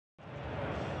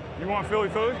You want Philly?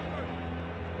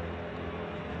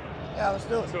 Yeah, let's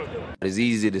do it. It's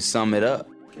easy to sum it up.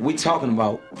 We're talking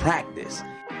about practice.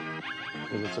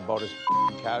 Because it's about as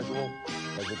casual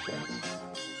as it gets.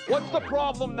 What's the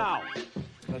problem now?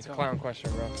 That's a clown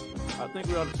question, bro. I think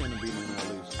we ought to see him beating him at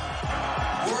least.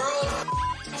 World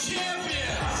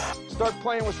champions! Start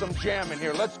playing with some jam in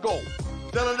here. Let's go.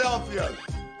 Philadelphia,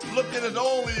 looking as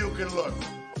only you can look.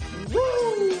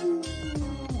 Woo! Here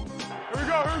we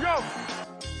go.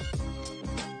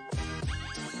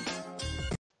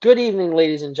 Good evening,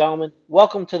 ladies and gentlemen.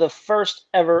 Welcome to the first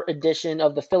ever edition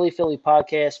of the Philly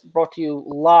podcast, brought to you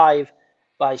live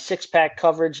by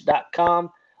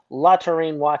SixPackCoverage.com, La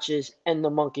Terrain Watches, and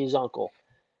the Monkey's Uncle.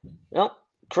 Well,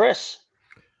 Chris,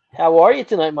 how are you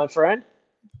tonight, my friend?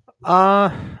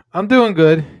 I'm doing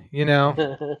good. You know,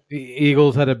 the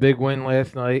Eagles had a big win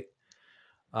last night.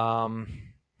 The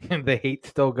hate's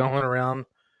still going around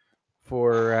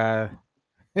for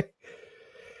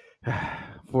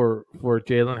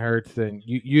Jalen Hurts, and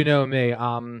you know me.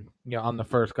 I'm the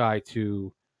first guy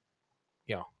to,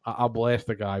 I'll blast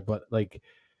the guy, but like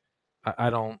I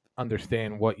don't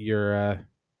understand what your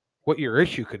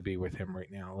issue could be with him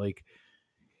right now. Like,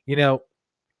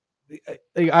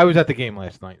 I was at the game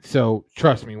last night, so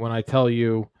trust me when I tell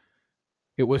you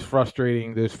it was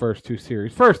frustrating those first two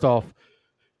series. First off,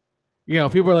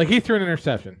 people are like, he threw an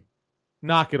interception.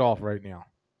 Knock it off right now,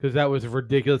 because that was a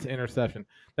ridiculous interception.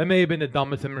 That may have been the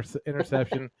dumbest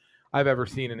interception I've ever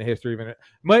seen in the history of it.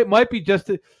 Might be just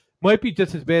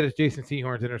as bad as Jason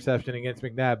Sehorn's interception against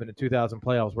McNabb in the 2000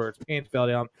 playoffs, where his pants fell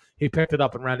down. He picked it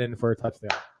up and ran in for a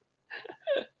touchdown.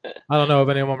 I don't know if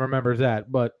anyone remembers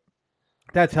that, but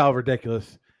that's how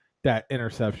ridiculous that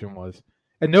interception was.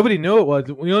 And nobody knew it was.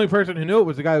 The only person who knew it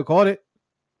was the guy who caught it.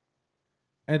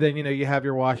 And then, you have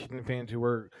your Washington fans who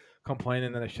were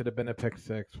complaining that it should have been a pick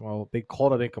six. Well, they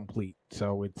called it incomplete,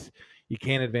 so you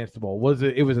can't advance the ball.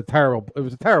 It was a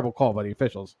terrible call by the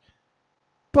officials.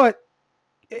 But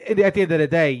at the end of the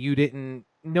day,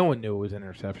 no one knew it was an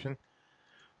interception.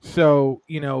 So,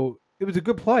 it was a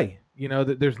good play.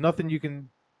 There's nothing you can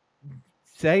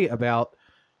say about,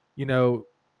 the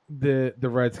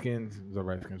Redskins,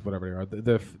 whatever they are,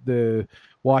 the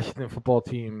Washington football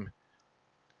team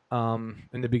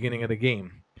in the beginning of the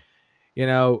game.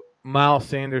 Miles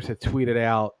Sanders had tweeted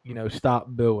out, stop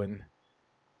booing.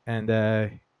 And, a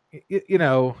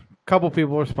couple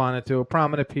people responded to it,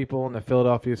 prominent people in the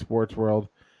Philadelphia sports world.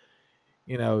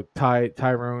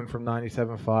 Tyrone from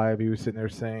 97.5, he was sitting there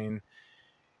saying,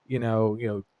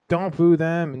 don't boo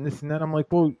them and this and that. I'm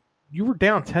like, well, you were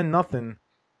down 10-0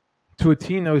 to a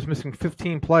team that was missing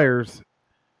 15 players,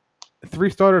 3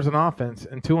 starters on offense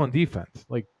and 2 on defense.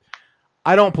 Like,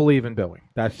 I don't believe in booing.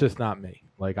 That's just not me.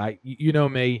 Like,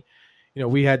 me,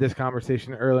 we had this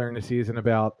conversation earlier in the season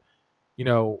about,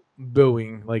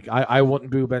 booing. Like, I wouldn't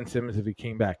boo Ben Simmons if he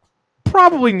came back.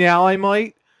 Probably now I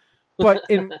might, but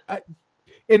and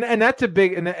that's a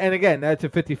big, and again, that's a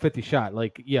 50-50 shot.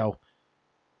 Like,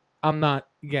 I'm not,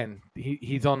 again,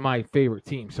 he's on my favorite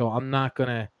team, so I'm not going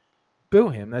to boo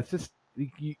him. That's just,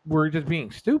 we're just being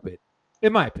stupid,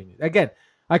 in my opinion. Again,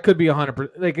 I could be 100%,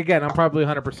 like, again, I'm probably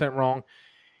 100% wrong.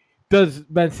 Does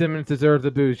Ben Simmons deserve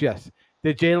the boos? Yes.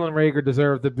 Did Jalen Reagor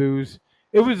deserve the boos?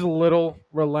 It was a little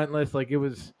relentless. Like,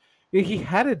 he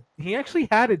actually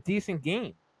had a decent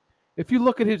game. If you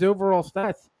look at his overall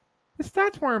stats, his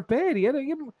stats weren't bad. He had I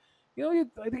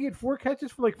think he had 4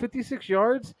 catches for like 56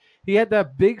 yards. He had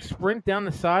that big sprint down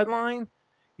the sideline,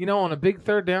 on a big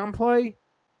third down play.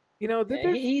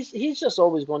 He's just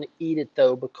always going to eat it,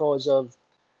 though, because of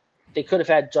they could have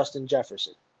had Justin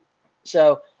Jefferson.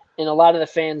 So in a lot of the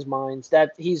fans' minds,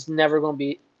 that he's never going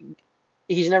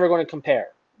to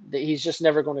compare. He's just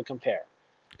never going to compare.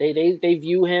 They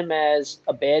view him as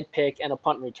a bad pick and a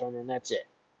punt returner, and that's it.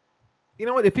 You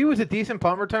know what? If he was a decent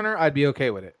punt returner, I'd be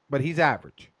okay with it. But he's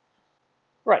average.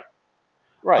 Right.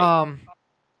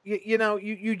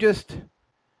 You just,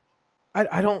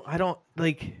 I don't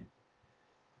like.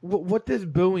 What does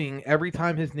booing every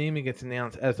time his name gets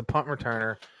announced as a punt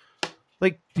returner?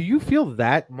 Like, do you feel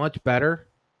that much better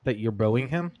that you're booing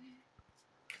him?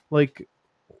 Like,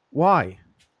 why?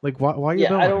 Like, why are you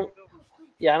booing him?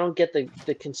 I don't get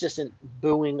the consistent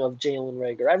booing of Jalen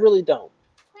Reagor. I really don't.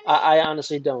 I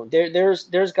honestly don't.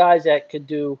 There's guys that could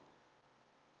do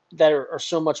that are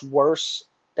so much worse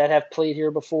that have played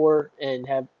here before and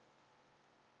have,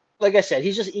 like I said,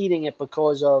 he's just eating it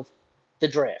because of the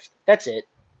draft. That's it.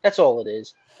 That's all it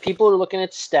is. People are looking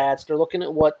at stats. They're looking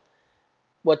at what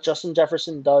Justin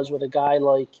Jefferson does with a guy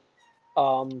like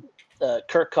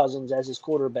Kirk Cousins as his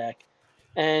quarterback,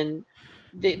 and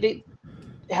they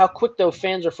how quick though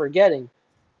fans are forgetting.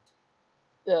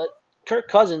 Kirk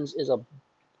Cousins is a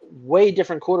way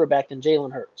different quarterback than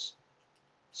Jalen Hurts.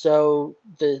 So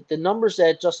the numbers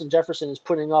that Justin Jefferson is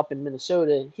putting up in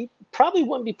Minnesota, he probably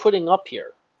wouldn't be putting up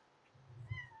here.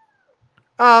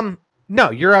 No,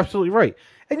 you're absolutely right.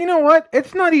 And you know what?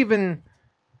 It's not even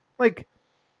like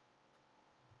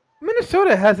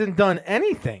Minnesota hasn't done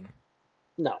anything.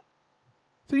 No.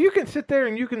 So you can sit there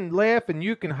and you can laugh and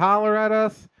you can holler at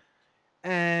us,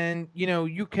 and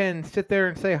you can sit there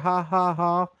and say ha ha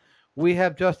ha. We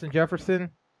have Justin Jefferson,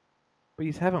 but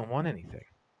you haven't won anything.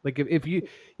 Like if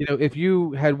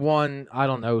you had won, I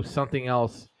don't know, something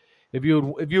else, if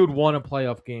you had won a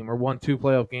playoff game or won 2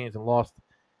 playoff games and lost,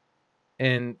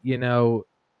 and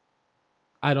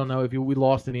I don't know, if we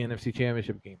lost in the NFC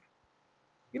Championship game,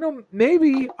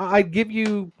 maybe I'd give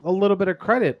you a little bit of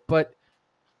credit, but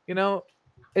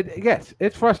yes,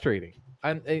 it's frustrating.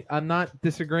 I'm not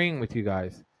disagreeing with you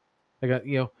guys.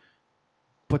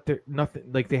 But they're nothing,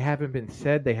 like, they haven't been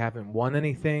said, they haven't won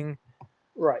anything.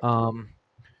 Right.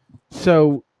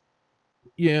 So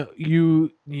you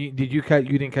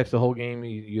didn't catch the whole game?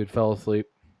 You had fell asleep?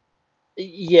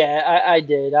 Yeah, I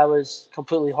did. I was a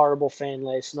completely horrible fan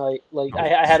last night. Like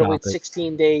I had to wait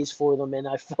 16 days for them, and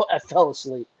I fell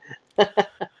asleep.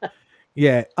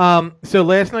 Yeah. So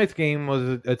last night's game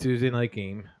was a Tuesday night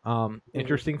game.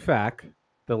 Interesting fact: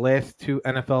 the last 2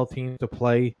 NFL teams to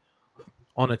play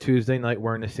on a Tuesday night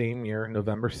were in the same year,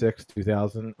 November 6th,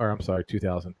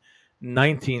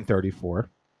 1934.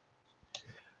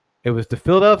 It was the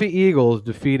Philadelphia Eagles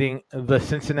defeating the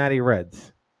Cincinnati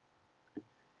Reds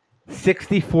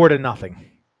 64-0.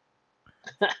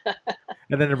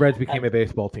 And then the Reds became a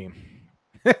baseball team.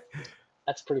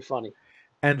 That's pretty funny.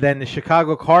 And then the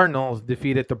Chicago Cardinals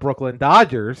defeated the Brooklyn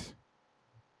Dodgers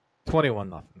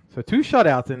 21-0. So 2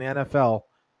 shutouts in the NFL,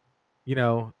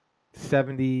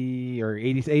 70 or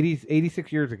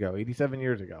 86 years ago, 87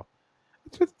 years ago.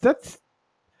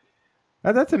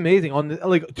 That's amazing. On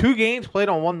the, 2 games played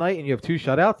on one night and you have 2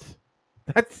 shutouts.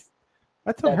 That's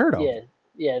unheard of.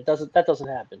 Yeah, that doesn't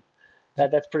happen.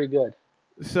 That's pretty good.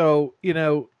 So,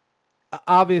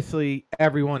 obviously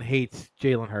everyone hates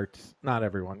Jalen Hurts. Not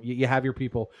everyone. You have your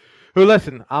people who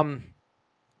listen.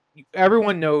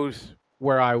 Everyone knows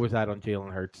where I was at on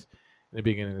Jalen Hurts in the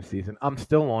beginning of the season. I'm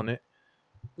still on it,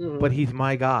 but he's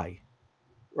my guy.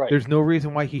 Right. There's no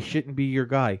reason why he shouldn't be your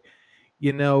guy.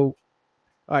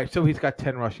 All right, so he's got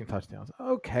 10 rushing touchdowns.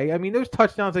 Okay, I mean, those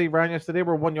touchdowns that he ran yesterday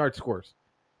were 1-yard scores.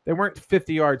 They weren't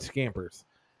 50-yard scampers.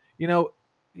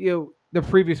 The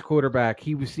previous quarterback,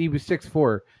 he was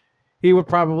 6'4". He would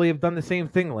probably have done the same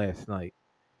thing last night.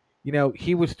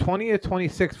 He was 20 of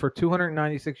 26 for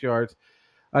 296 yards,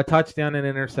 a touchdown and an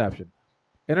interception.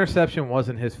 Interception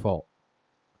wasn't his fault.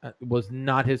 It was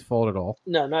not his fault at all.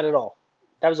 No, not at all.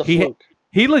 That was a fluke.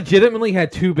 He legitimately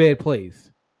had 2 bad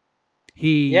plays.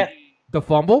 The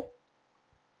fumble,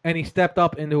 and he stepped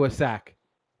up into a sack,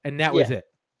 and that was it.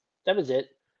 That was it.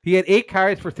 He had 8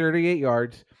 carries for 38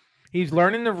 yards. He's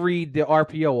learning to read the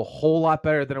RPO a whole lot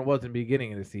better than it was in the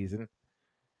beginning of the season.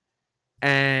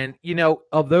 And,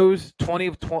 of those 20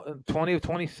 of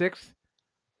 26,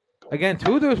 again,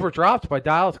 2 of those were dropped by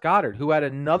Dallas Goedert, who had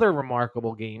another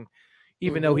remarkable game,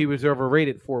 even though he was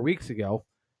overrated 4 weeks ago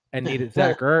and needed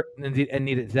Zach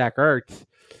Ertz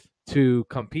to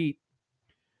compete.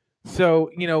 So,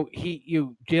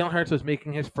 Jalen Hurts was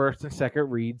making his first and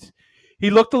second reads. He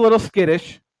looked a little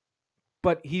skittish,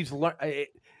 but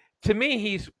to me,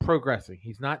 he's progressing.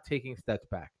 He's not taking steps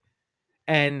back.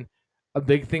 And a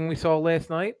big thing we saw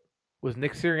last night was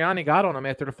Nick Sirianni got on him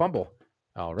after the fumble.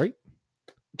 All right.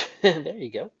 There you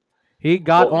go. He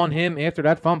got on him after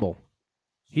that fumble.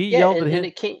 He yelled at him. And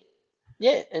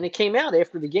it came out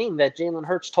after the game that Jalen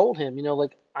Hurts told him,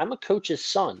 I'm a coach's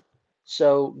son,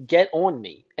 so get on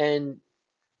me. And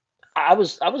I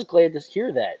was glad to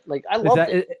hear that. Like, I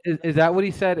loved it. Is that what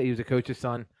he said? He was a coach's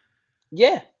son?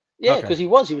 Yeah, because he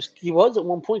was at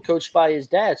one point coached by his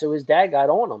dad, so his dad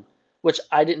got on him, which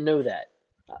I didn't know that.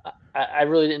 I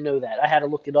really didn't know that. I had to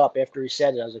look it up after he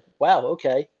said it. I was like, wow,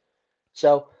 okay.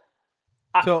 So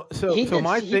Go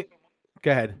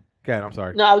ahead. I'm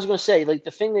sorry. No, I was going to say, like,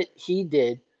 the thing that he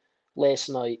did last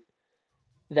night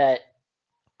that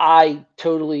I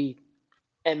totally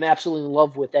am absolutely in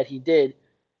love with that he did,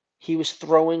 he was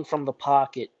throwing from the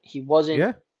pocket. He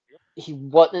wasn't,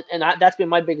 and that's been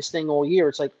my biggest thing all year.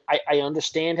 It's like, I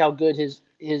understand how good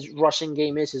his rushing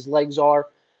game is, his legs are,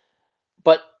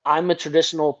 but I'm a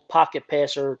traditional pocket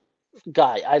passer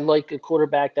guy. I like a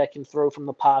quarterback that can throw from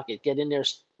the pocket, get in there,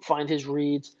 find his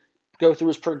reads, go through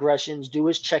his progressions, do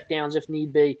his checkdowns if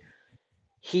need be.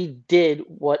 He did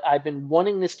what I've been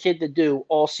wanting this kid to do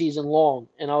all season long,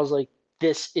 and I was like,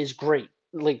 this is great.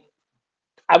 like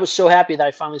I was so happy that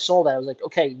I finally saw that. I was like,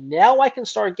 okay, now I can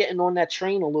start getting on that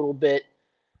train a little bit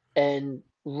and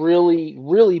really,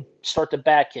 really start to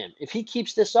back him. If he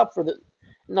keeps this up for the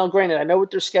now, granted, I know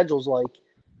what their schedule's like,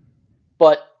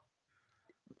 but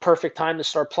perfect time to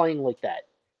start playing like that.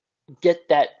 Get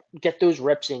those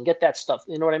reps in, get that stuff.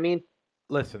 You know what I mean?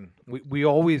 Listen, we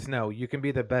always know you can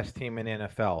be the best team in the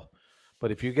NFL,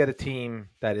 but if you get a team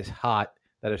that is hot,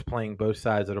 that is playing both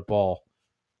sides of the ball,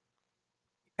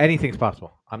 anything's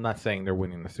possible. I'm not saying they're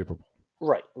winning the Super Bowl.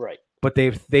 Right. But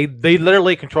they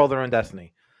literally control their own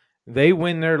destiny. They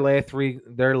win their last three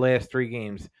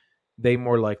games, they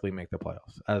more likely make the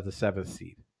playoffs as the 7th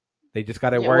seed. They just got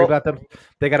to worry about them.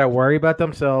 They got to worry about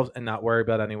themselves and not worry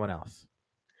about anyone else.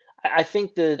 I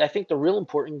think the real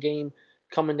important game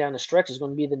coming down the stretch is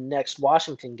going to be the next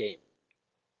Washington game.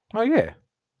 Oh yeah.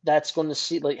 That's going to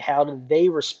see like how do they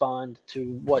respond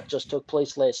to what just took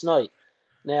place last night.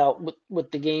 Now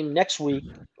with the game next week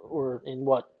or in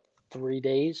what 3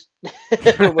 days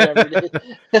or whatever it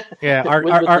is.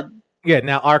 Yeah,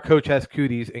 now our coach has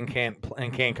cooties and can't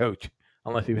coach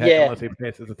unless he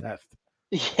passes the test.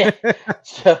 Yeah.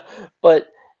 So,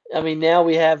 but I mean, now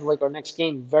we have like our next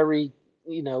game very,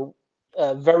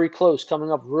 very close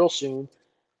coming up real soon,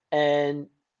 and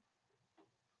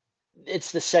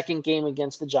it's the second game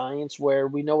against the Giants where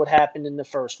we know what happened in the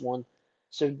first one.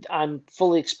 So I'm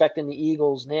fully expecting the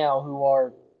Eagles now, who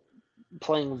are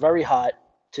playing very hot,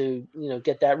 to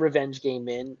get that revenge game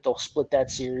in. They'll split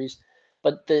that series,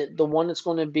 but the one that's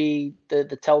going to be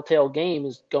the telltale game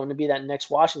is going to be that next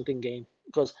Washington game,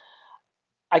 because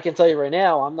I can tell you right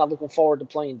now, I'm not looking forward to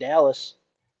playing Dallas.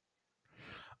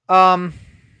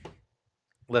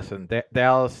 Listen,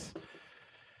 Dallas.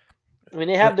 I mean,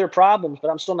 they have their problems, but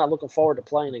I'm still not looking forward to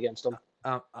playing against them.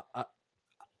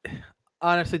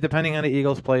 Honestly, depending on the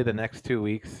Eagles play the next 2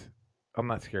 weeks, I'm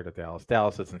not scared of Dallas.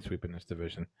 Dallas isn't sweeping this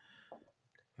division.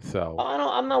 So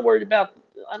I'm not worried about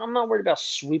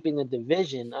sweeping the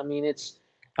division. I mean,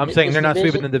 I'm saying they're not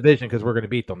sweeping the division because we're going to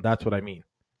beat them. That's what I mean.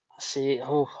 See,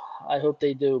 I hope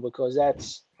they do, because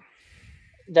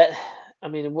that. I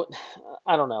mean,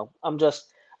 I don't know. I'm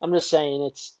just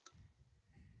saying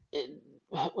the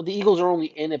Eagles are only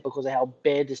in it because of how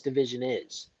bad this division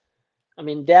is. I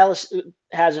mean, Dallas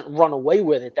hasn't run away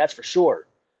with it, that's for sure.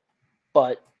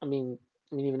 But I mean,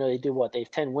 even though they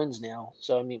have 10 wins now.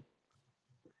 So I mean,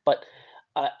 but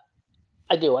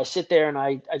I do. I sit there and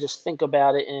I just think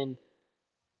about it, and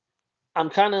I'm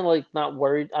kind of like not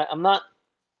worried. I'm not.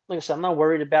 Like I said, I'm not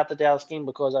worried about the Dallas game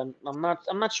because I'm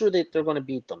not sure that they're going to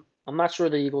beat them. I'm not sure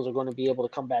the Eagles are going to be able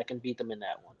to come back and beat them in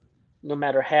that one, no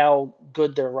matter how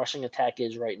good their rushing attack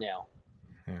is right now.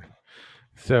 Yeah.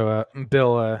 So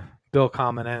Bill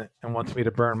commented and wants me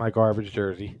to burn my garbage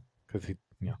jersey because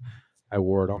I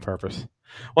wore it on purpose.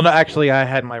 Well, no, actually, I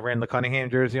had my Randall Cunningham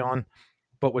jersey on,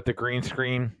 but with the green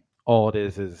screen, all it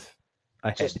is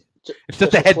a head. It's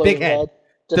just a head, big head.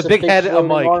 Just the big head, a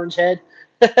mic. Orange head.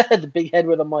 The big head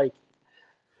with a mic.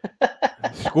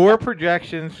 Score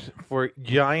projections for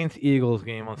Giants-Eagles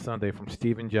game on Sunday from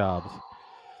Steven Jobs.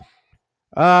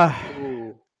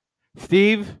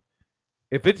 Steve,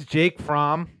 if it's Jake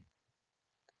Fromm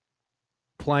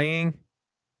playing,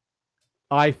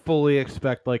 I fully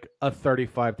expect like a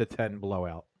 35-10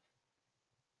 blowout.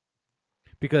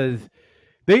 Because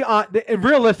and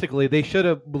realistically, they should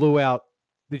have blew out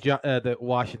the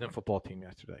Washington football team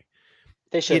yesterday.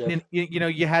 They should have.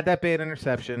 You had that bad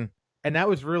interception, and that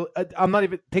was really. I'm not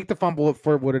even take the fumble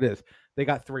for what it is. They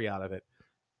got 3 out of it.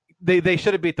 They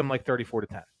should have beat them like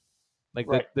 34-10. Like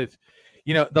right.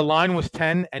 The line was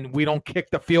 10, and we don't kick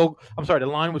the field. I'm sorry, the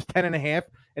line was 10.5,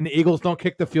 and the Eagles don't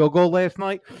kick the field goal last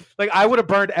night. Like I would have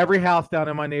burned every house down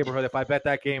in my neighborhood if I bet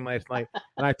that game last night,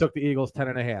 and I took the Eagles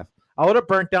 10.5. I would have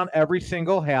burnt down every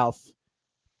single house.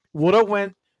 Would have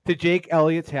went to Jake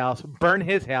Elliott's house, burned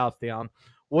his house down.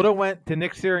 Would have went to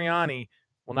Nick Sirianni.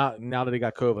 Well, now that he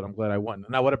got COVID, I'm glad I won.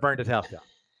 And I would have burned his house down.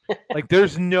 Like,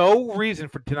 there's no reason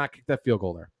to not kick that field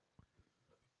goal there.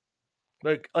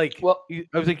 Well, I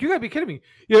was like, you gotta be kidding me.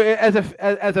 As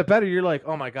a bettor, you're like,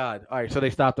 oh my god. All right, so they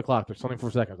stopped the clock. There's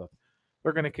 24 seconds left.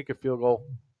 They're gonna kick a field goal.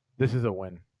 This is a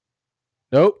win.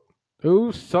 Nope.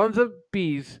 Those sons of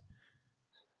bees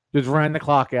just ran the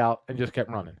clock out and just kept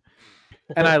running.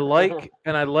 And I like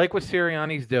what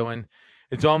Sirianni's doing.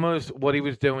 It's almost what he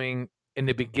was doing in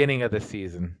the beginning of the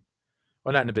season.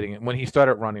 Well, not in the beginning, when he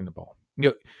started running the ball.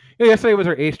 Yesterday was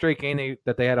our 8th straight game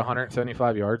that they had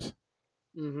 175 yards.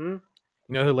 Mm-hmm.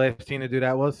 You know who last team to do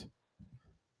that was?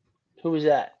 Who was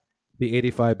that? The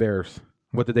 85 Bears.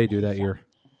 What did they do that year?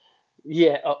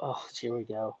 Yeah. Oh, here we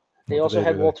go. They also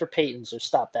had Walter Payton, so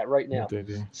stop that right now.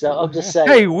 So I'm just saying.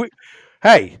 Hey,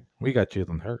 Hey, we got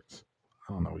Jalen Hurts.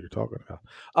 I don't know what you're talking about.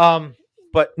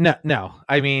 But no.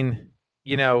 I mean,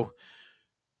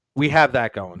 we have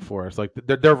that going for us. Like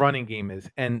their running game is,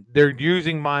 and they're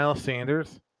using Miles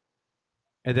Sanders,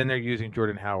 and then they're using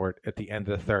Jordan Howard at the end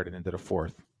of the third and into the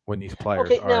fourth when these players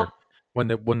Okay, are now when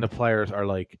the players are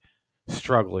like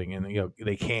struggling and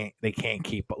they can't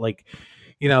keep like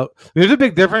there's a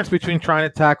big difference between trying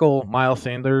to tackle Miles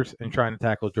Sanders and trying to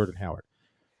tackle Jordan Howard.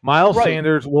 Miles Right.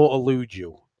 Sanders will elude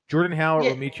you. Jordan Howard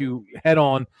Yeah. will meet you head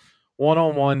on,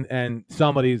 one, and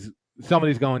somebody's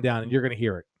going down, and you're going to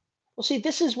hear it. Well, see,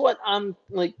 this is what I'm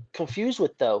like confused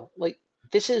with, though. Like,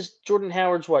 this is Jordan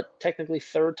Howard's technically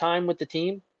third time with the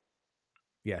team.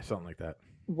 Yeah, something like that.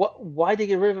 Why did they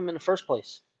get rid of him in the first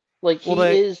place? Like,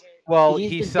 Well,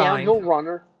 he's he the signed. downhill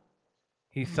runner.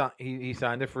 He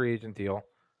signed a free agent deal.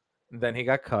 Then he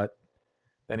got cut.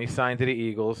 Then he signed to the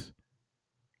Eagles.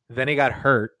 Then he got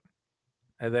hurt,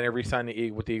 and then he re-signed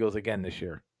with the Eagles again this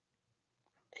year.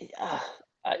 I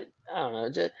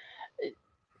don't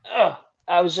know.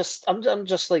 I'm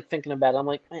just like thinking about it. I'm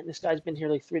like, man, this guy's been here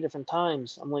like 3 different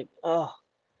times. I'm like,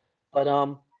 but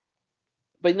no,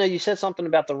 you said something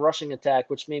about the rushing attack,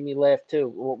 which made me laugh too.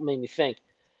 Well, made me think.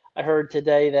 I heard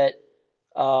today that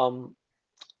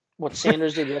what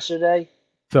Sanders did yesterday.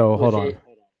 So hold on,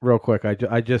 real quick.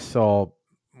 I just saw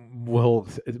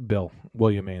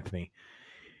William Anthony.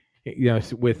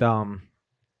 With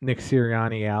Nick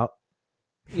Sirianni out,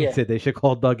 he said they should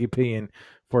call Dougie P in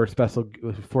for a special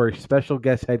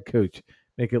guest head coach.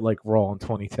 Make it like Raw in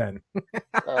 2010.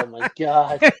 Oh my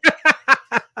God!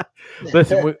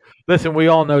 Listen. We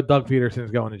all know Doug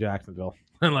Peterson's going to Jacksonville,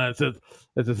 and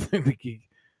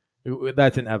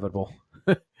that's inevitable.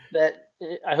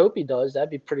 I hope he does. That'd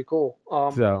be pretty cool.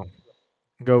 So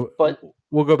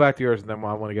we'll go back to yours, and then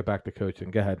I want to get back to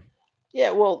coaching. Go ahead.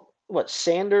 Yeah. Well,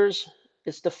 Sanders?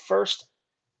 It's the first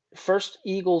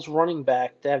Eagles running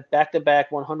back to have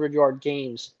back-to-back 100-yard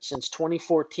games since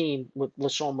 2014 with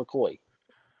LaShawn McCoy.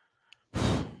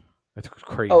 That's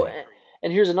crazy. Oh,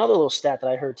 and here's another little stat that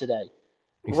I heard today.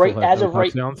 As of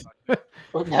right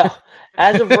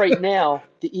now,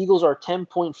 the Eagles are a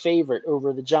 10-point favorite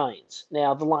over the Giants.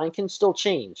 Now, the line can still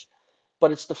change,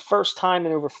 but it's the first time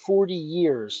in over 40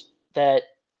 years that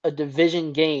a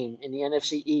division game in the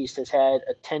NFC East has had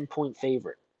a 10-point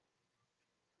favorite.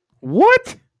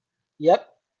 What? Yep.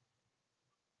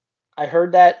 I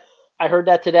heard that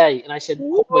today, and I said,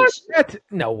 "What?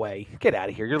 No way! Get out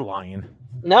of here! You're lying."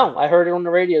 No, I heard it on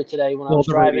the radio today when I was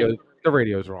driving. The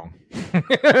radio's wrong.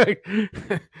 I'm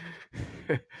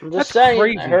just saying.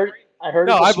 Crazy. I heard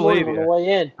no, it I this morning believe on the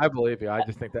way in. I believe you. I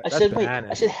just think that I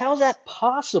said, how's that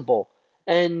possible?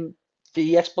 And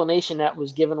the explanation that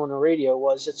was given on the radio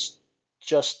was it's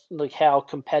just like how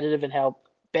competitive and how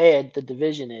bad the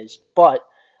division is. But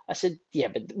I said, yeah,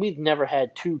 but we've never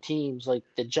had 2 teams like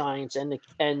the Giants and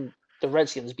the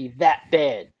Redskins be that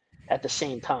bad at the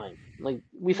same time. Like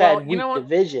we've had weak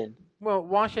division. Well,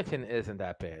 Washington isn't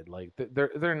that bad. Like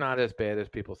they're not as bad as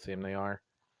people seem they are.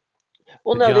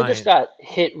 Well, no, Giants, they just got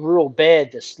hit real bad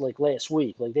this last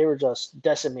week. Like they were just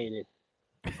decimated.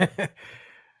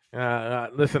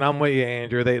 Listen, I'm with you,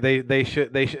 Andrew. They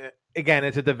should again.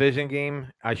 It's a division game.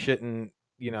 I shouldn't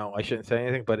say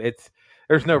anything, but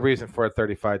there's no reason for a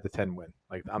 35-10 win.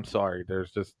 Like I'm sorry,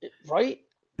 there's just right.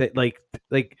 That like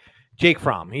Jake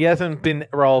Fromm, he hasn't been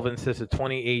relevant since the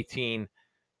 2018,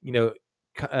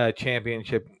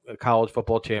 championship college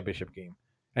football championship game.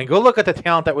 And go look at the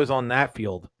talent that was on that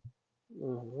field.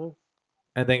 Mm-hmm.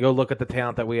 And then go look at the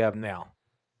talent that we have now.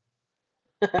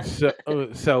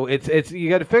 so it's you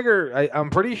got to figure. I'm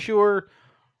pretty sure,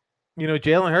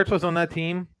 Jalen Hurts was on that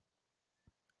team.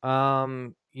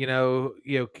 Calvin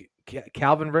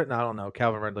Ridley. I don't know.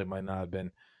 Calvin Ridley might not have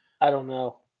been. I don't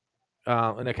know.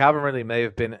 And Calvin Ridley may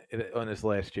have been on his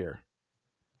last year.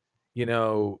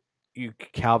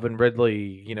 Calvin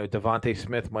Ridley, Devontae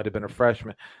Smith might have been a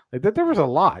freshman. Like there was a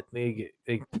lot. There's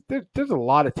a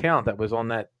lot of talent that was on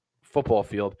that football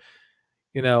field.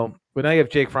 But now you have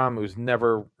Jake Fromm, who's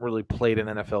never really played an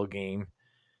NFL game,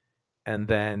 and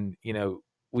then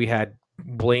we had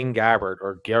Blaine Gabbert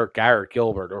or Garrett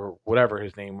Gilbert or whatever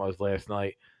his name was last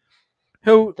night.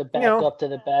 Who the backup to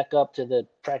the backup to the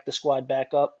practice squad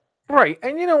backup. Right,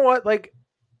 and you know what? Like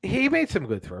he made some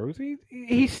good throws.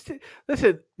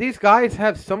 Listen. These guys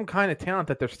have some kind of talent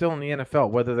that they're still in the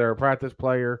NFL, whether they're a practice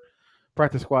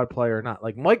squad player or not.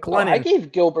 Like Mike Glennon. I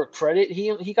gave Gilbert credit.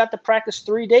 He got to practice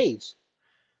 3 days.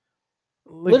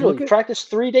 Literally practiced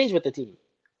 3 days with the team.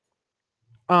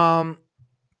 Yeah,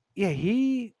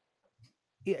 he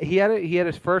had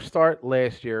his first start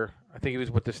last year. I think he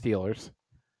was with the Steelers.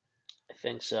 I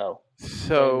think so.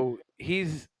 So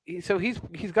he's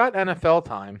got NFL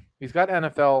time. He's got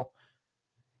NFL,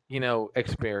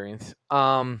 experience.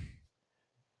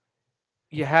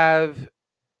 You have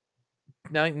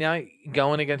now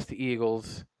going against the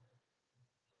Eagles.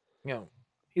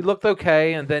 He looked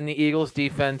okay, and then the Eagles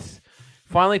defense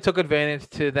finally took advantage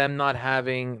to them not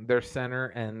having their center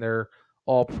and their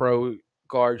all-pro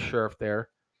guard Scherf there.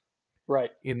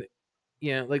 Right.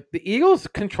 Like the Eagles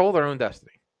control their own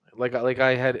destiny. Like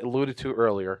I had alluded to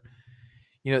earlier.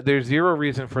 There's zero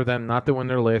reason for them not to win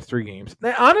their last 3 games.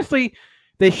 Honestly,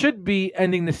 they should be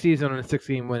ending the season on a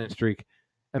 6-game winning streak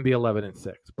and be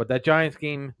 11-6. But that Giants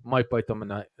game might bite them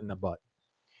in the butt.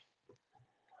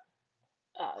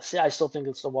 See, I still think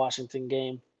it's the Washington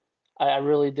game. I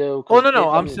really do. Oh no,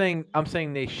 I'm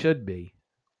saying they should be.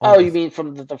 Oh, you mean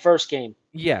from the first game?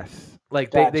 Yes,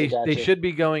 like Gotcha, they gotcha. should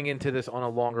be going into this on a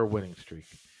longer winning streak.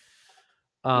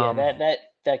 That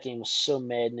game was so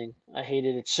maddening. I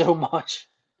hated it so much.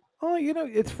 Oh,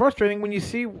 it's frustrating when you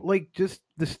see like just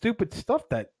the stupid stuff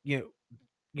that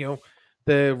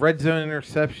the red zone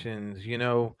interceptions.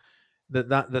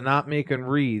 The not making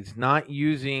reads, not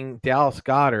using Dallas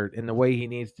Goedert in the way he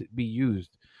needs to be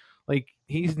used. Like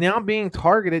he's now being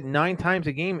targeted 9 times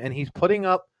a game, and he's putting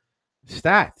up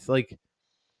stats. Like,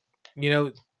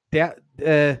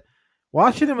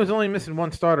 Washington was only missing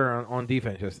 1 starter on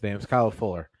defense yesterday. It was Kyle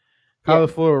Fuller. Kyle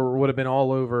Fuller would have been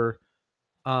all over.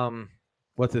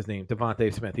 What's his name?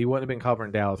 Devontae Smith. He wouldn't have been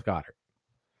covering Dallas Goedert.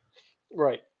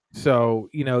 Right. So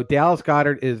Dallas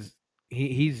Goedert is.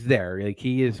 He's there. Like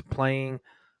he is playing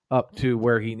up to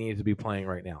where he needs to be playing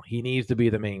right now. He needs to be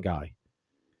the main guy.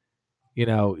 He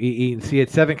had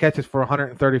 7 catches for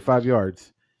 135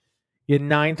 yards. He had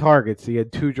 9 targets. He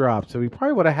had 2 drops. So he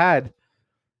probably would have had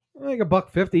like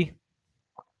 $150.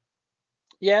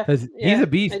 Yeah, because he's a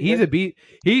beast. He's a beast.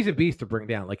 He's a beast to bring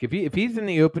down. Like if he's in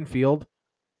the open field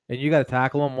and you got to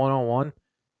tackle him 1-on-1,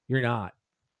 you're not.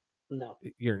 No,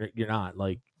 you're not.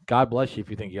 Like God bless you if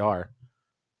you think you are.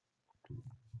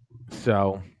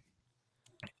 So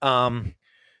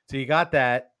you got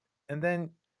that, and then,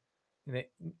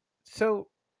 so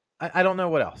I don't know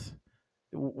what else.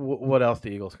 What else the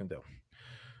Eagles can do?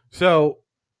 So,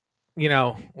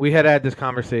 we had this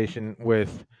conversation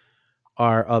with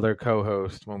our other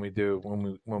co-host when we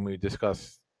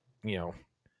discuss,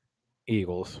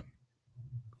 Eagles.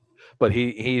 But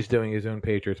he's doing his own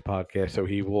Patriots podcast, so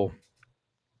he will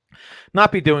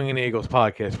not be doing an Eagles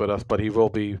podcast with us, but he will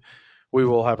be. We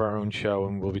will have our own show,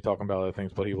 and we'll be talking about other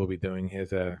things. But he will be doing his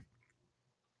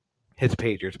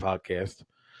Patriots podcast.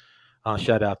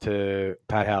 Shout out to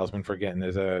Pat Hausman for getting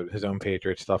his own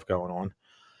Patriots stuff going on.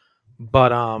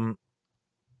 But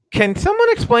can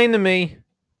someone explain to me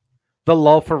the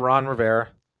love for Ron Rivera?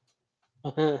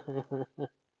 I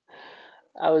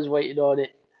was waiting on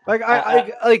it.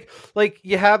 Like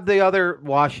you have the other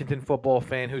Washington football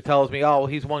fan who tells me, "Oh, well,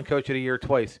 he's won Coach of the Year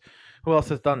twice." Who else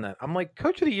has done that? I'm like,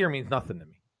 Coach of the Year means nothing to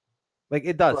me. Like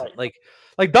it doesn't. Right.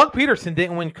 Like Doug Peterson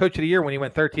didn't win Coach of the Year when he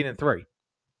went 13-3.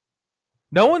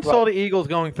 No one saw the Eagles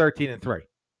going 13-3.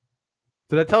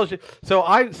 So that tells you. So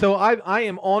I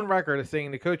am on record as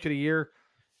saying the Coach of the Year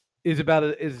is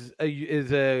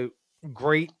a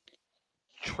great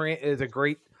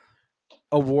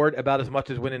award about as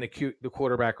much as winning the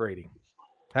quarterback rating,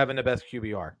 having the best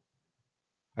QBR.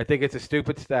 I think it's a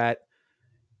stupid stat,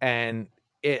 and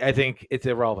I think it's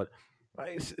irrelevant.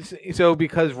 So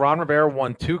because Ron Rivera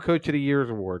won 2 Coach of the Year's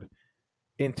award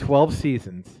in 12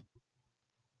 seasons,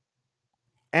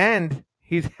 and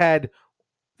he's had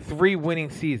 3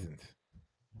 winning seasons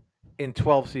in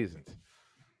 12 seasons.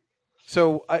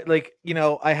 So I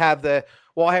have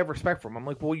I have respect for him. I'm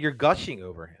like, well, you're gushing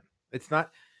over him. It's not.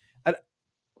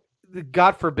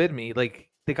 God forbid me. Like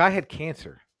the guy had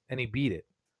cancer and he beat it.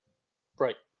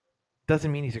 Right.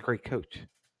 Doesn't mean he's a great coach.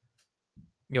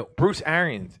 Bruce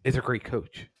Arians is a great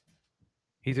coach.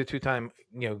 He's a 2-time,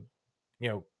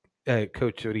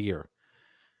 Coach of the Year.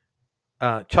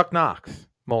 Chuck Knox,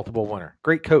 multiple winner,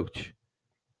 great coach.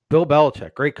 Bill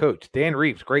Belichick, great coach. Dan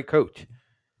Reeves, great coach.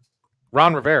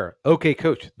 Ron Rivera, okay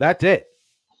coach. That's it.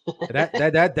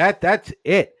 That's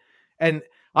it. And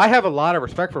I have a lot of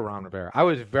respect for Ron Rivera. I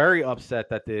was very upset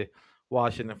that the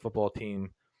Washington football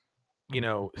team,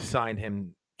 signed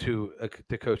him to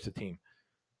coach the team.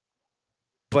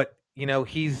 But he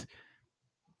needs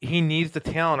the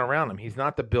talent around him. He's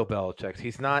not the Bill Belichick.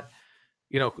 He's not,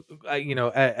 when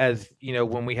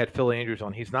we had Phil Andrews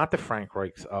on, he's not the Frank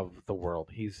Reichs of the world.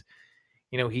 He's,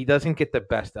 he doesn't get the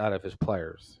best out of his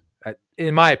players,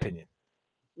 in my opinion.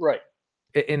 Right.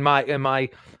 In my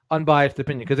unbiased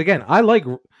opinion, because again, I like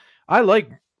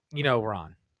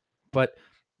Ron, but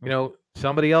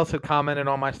Somebody else had commented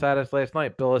on my status last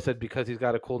night. Bill said because he's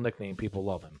got a cool nickname, people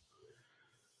love him.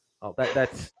 Oh,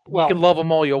 that's Well- you can love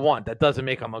him all you want. That doesn't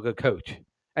make him a good coach.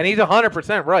 And he's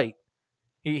 100% right.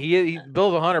 He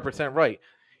Bill's 100% right.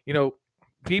 You know,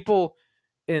 people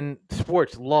in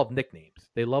sports love nicknames.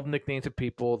 They love nicknames of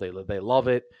people. They love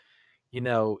it. You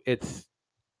know, it's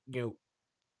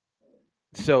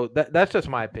so that's just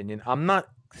my opinion. I'm not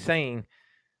saying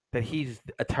that he's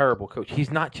a terrible coach. He's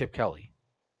not Chip Kelly.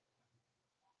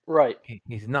 Right.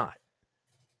 He's not.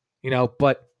 You know,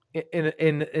 but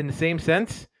in the same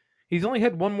sense, he's only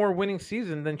had one more winning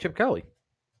season than Chip Kelly.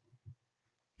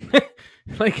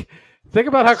 Like, think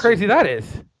about how crazy that is.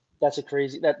 That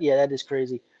is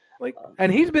crazy. Like,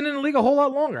 and he's been in the league a whole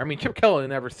lot longer. I mean, Chip Kelly will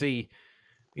never see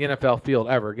the NFL field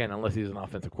ever again unless he's an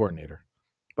offensive coordinator.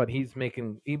 But he's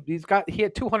making he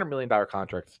had $200 million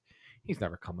contracts. He's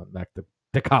never coming back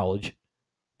to college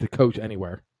to coach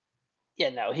anywhere. Yeah,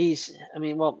 no,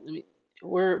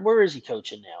 where is he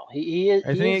coaching now? He is.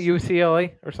 Isn't he at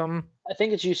UCLA or something? I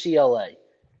think it's UCLA.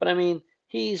 But I mean,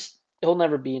 he'll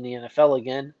never be in the NFL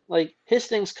again. Like, his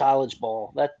thing's college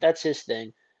ball. That's his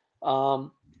thing.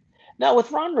 Now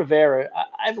with Ron Rivera,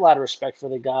 I have a lot of respect for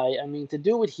the guy. I mean, to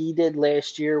do what he did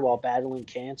last year while battling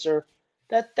cancer,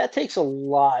 that takes a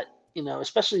lot,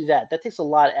 especially that takes a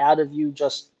lot out of you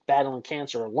just battling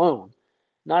cancer alone.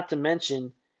 Not to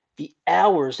mention the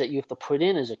hours that you have to put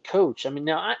in as a coach. I mean,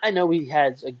 now I know he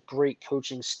has a great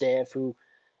coaching staff who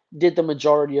did the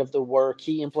majority of the work.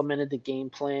 He implemented the game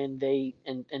plan. They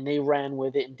ran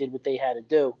with it and did what they had to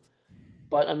do.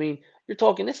 But I mean, you're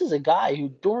talking, this is a guy who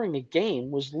during a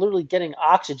game was literally getting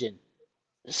oxygen,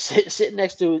 sitting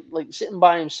next to, like, sitting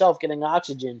by himself getting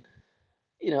oxygen,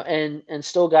 and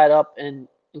still got up and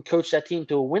coached that team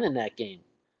to a win in that game.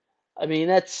 I mean,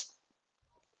 I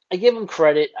give him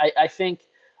credit. I think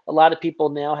a lot of people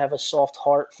now have a soft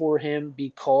heart for him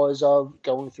because of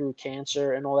going through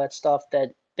cancer and all that stuff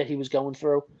that he was going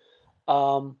through.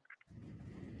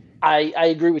 I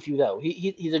agree with you, though.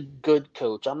 He's a good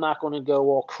coach. I'm not going to go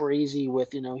all crazy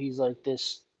with, he's like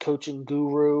this coaching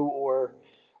guru or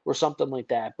something like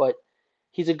that. But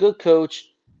he's a good coach,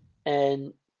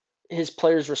 and his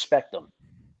players respect him.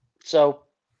 So,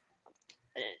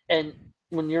 and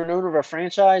when you're an owner of a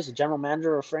franchise, a general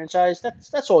manager of a franchise,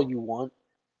 that's all you want.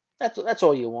 That's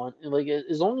all you want. And, like,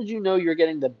 as long as you know you're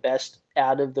getting the best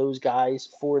out of those guys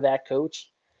for that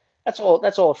coach, that's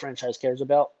all a franchise cares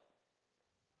about.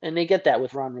 And they get that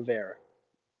with Ron Rivera.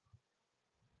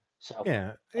 So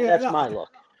Yeah, that's my look.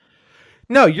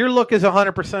 No, your look is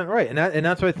 100% right, and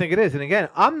that's what I think it is. And again,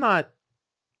 I'm not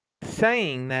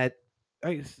saying that.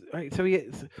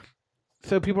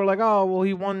 So people are like, oh, well,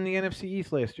 he won the NFC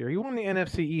East last year. He won the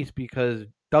NFC East because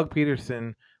Doug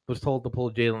Peterson was told to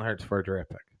pull Jalen Hurts for a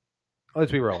draft pick.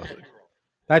 Let's be realistic.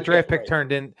 That draft pick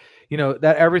turned in,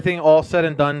 that everything all said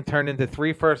and done turned into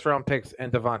 3 first-round picks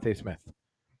and Devontae Smith.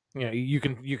 You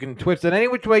can twist it any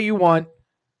which way you want.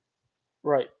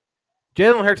 Right.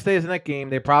 Jalen Hurts stays in that game.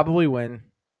 They probably win.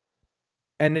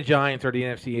 And the Giants are the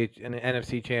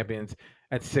NFC champions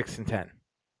at 6-10.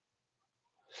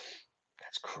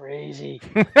 That's crazy.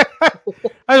 I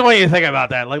just want you to think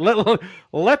about that. Like,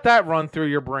 let that run through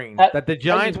your brain. That the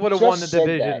Giants would have won the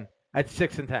division at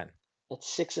 6-10. At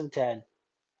 6-10.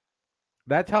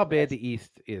 That's how bad the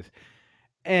East is.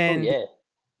 And yes,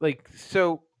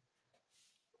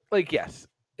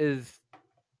 is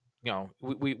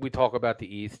we talk about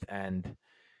the East, and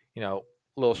a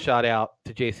little shout out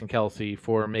to Jason Kelce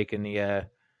for making the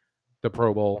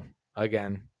Pro Bowl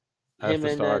again as Him the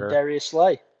and starter. Darius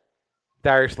Slay.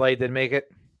 Darius Slay did make it.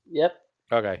 Yep.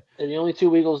 Okay. They're the only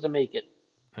 2 Eagles to make it.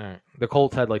 All right. The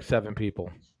Colts had like 7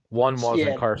 people. One wasn't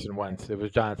Yeah. Carson Wentz. It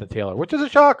was Jonathan Taylor, which is a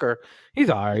shocker. He's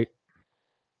all right.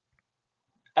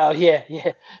 Oh yeah.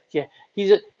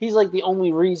 He's like the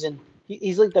only reason.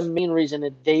 He's like the main reason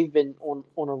that they've been on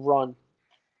a run.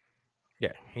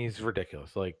 Yeah, he's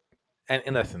ridiculous. Like, and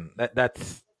listen,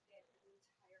 that's.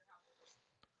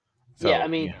 So, yeah, I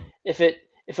mean, if it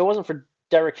wasn't for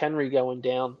Derrick Henry going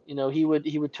down, he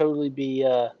would totally be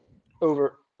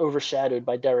overshadowed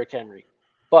by Derrick Henry.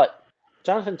 But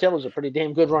Jonathan Taylor's a pretty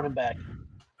damn good running back.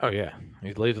 Oh yeah,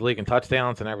 he leads the league in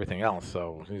touchdowns and everything else,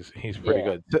 so he's pretty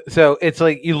good. So it's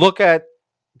like you look at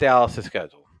Dallas'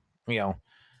 schedule.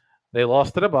 They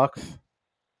lost to the Bucks,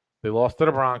 they lost to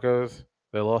the Broncos,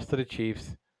 they lost to the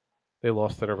Chiefs, they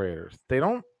lost to the Raiders. They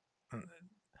don't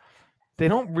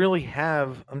really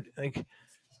have like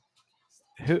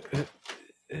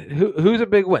who's a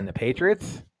big win? The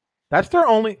Patriots. That's their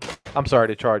only. I'm sorry,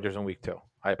 the Chargers in week 2.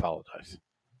 I apologize.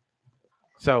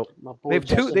 So My boy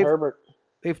Justin Herbert.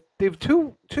 They've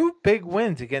two big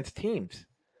wins against teams.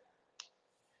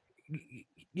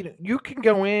 you can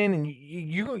go in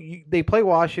and they play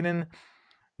Washington,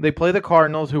 they play the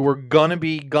Cardinals, who were gonna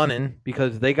be gunning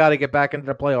because they got to get back into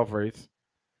the playoff race.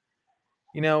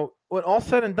 When all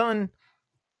said and done,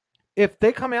 if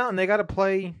they come out and they got to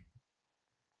play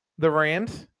the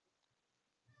Rams,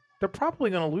 they're probably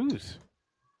going to lose.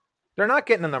 They're not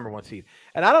getting the number 1 seed.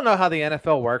 And I don't know how the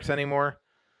NFL works anymore,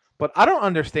 but I don't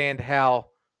understand how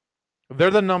they're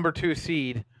the number 2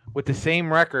 seed with the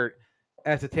same record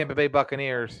as the Tampa Bay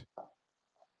Buccaneers,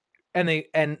 and the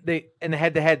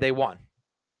head-to-head they won.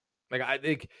 Like, I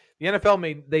think the NFL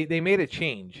made a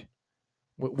change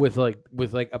with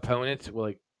opponents,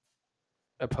 like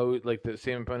the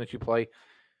same opponents you play.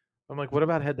 I'm like, what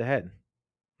about head-to-head?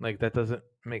 Like, that doesn't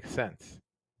make sense.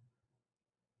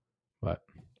 But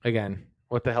again,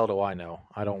 what the hell do I know?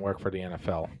 I don't work for the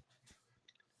NFL.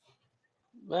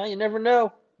 Well, you never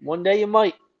know. One day you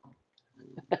might.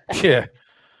 Yeah,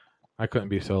 I couldn't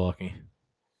be so lucky.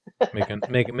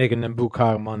 Making them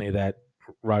bukkake money that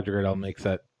Roger Goodell makes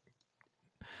that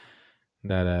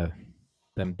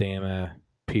them damn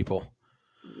people.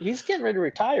 He's getting ready to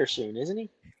retire soon, isn't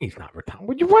he? He's not retiring.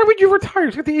 Why would you retire?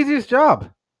 He's got the easiest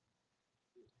job.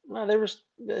 Well, there was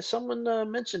someone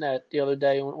mentioned that the other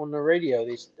day on the radio.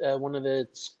 One of the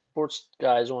sports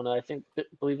guys on,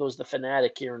 believe it was the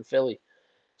Fanatic here in Philly,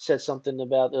 said something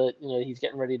about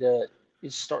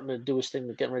he's starting to do his thing,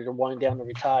 getting ready to wind down to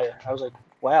retire. I was like,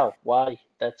 wow, why?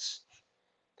 That's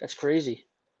crazy.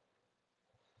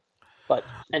 But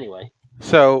anyway.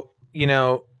 So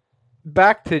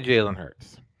back to Jalen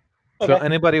Hurts. Okay. So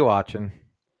anybody watching,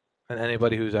 and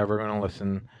anybody who's ever going to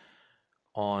listen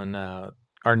on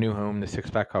our new home, the Six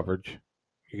Pack Coverage,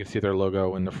 you can see their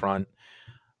logo in the front.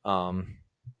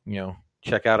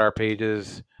 Check out our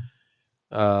pages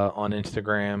on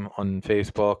Instagram, on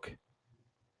Facebook.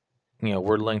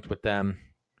 We're linked with them,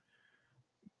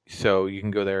 so you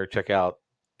can go there, check out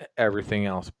everything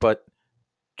else. But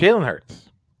Jalen Hurts,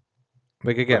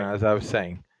 like again, as I was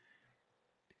saying,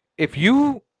 if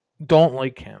you don't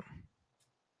like him,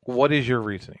 what is your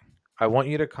reasoning? I want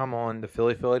you to come on the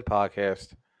Philly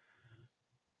podcast,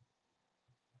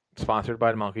 sponsored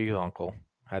by the Monkey's Uncle.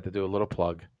 I had to do a little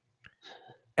plug.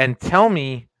 And tell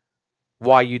me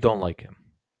why you don't like him.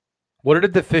 What are the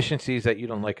deficiencies that you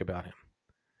don't like about him?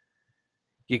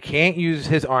 You can't use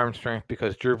his arm strength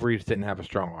because Drew Brees didn't have a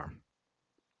strong arm.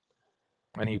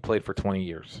 And he played for 20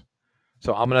 years.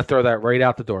 So I'm going to throw that right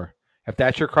out the door. If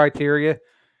that's your criteria,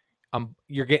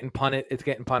 you're getting punted. It's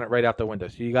getting punted right out the window.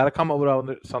 So you got to come up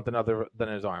with something other than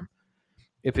his arm.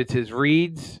 If it's his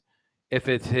reads, if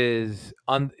it's his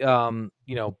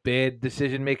bad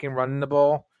decision making running the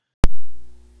ball.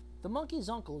 The Monkey's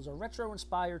Uncle is a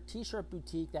retro-inspired t-shirt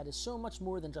boutique that is so much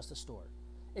more than just a store.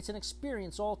 It's an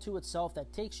experience all to itself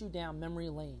that takes you down memory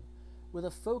lane, with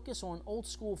a focus on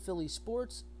old-school Philly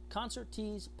sports, concert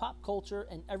tees, pop culture,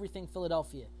 and everything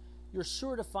Philadelphia. You're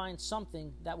sure to find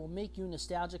something that will make you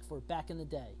nostalgic for back in the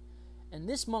day. And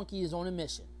this monkey is on a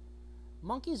mission.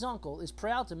 Monkey's Uncle is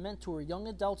proud to mentor young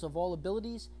adults of all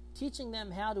abilities, teaching them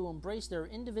how to embrace their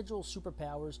individual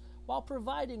superpowers while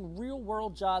providing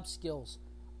real-world job skills.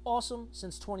 Awesome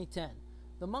since 2010.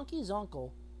 The Monkey's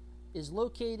Uncle is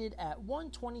located at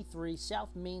 123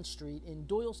 South Main Street in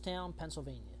Doylestown,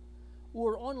 Pennsylvania,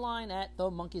 or online at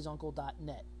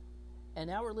themonkeysuncle.net. And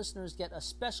our listeners get a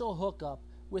special hookup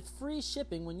with free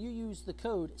shipping when you use the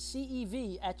code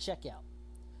CEV at checkout.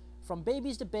 From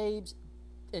babies to babes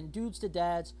and dudes to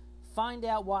dads, find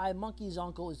out why Monkey's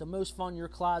Uncle is the most fun your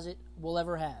closet will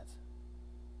ever have.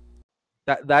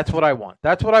 That's what I want.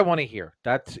 That's what I want to hear.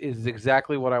 That is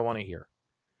exactly what I want to hear.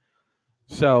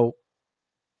 So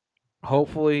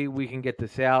hopefully we can get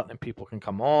this out and people can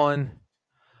come on.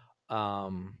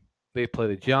 They play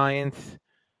the Giants.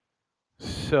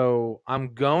 So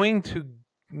I'm going to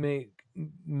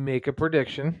make a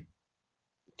prediction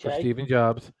for Stephen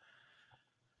Jobs.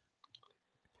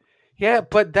 Yeah,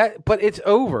 but it's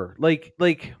over. Like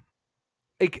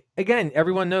again,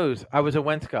 everyone knows I was a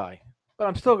Wentz guy, but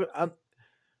I'm still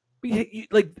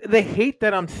like the hate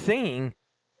that I'm saying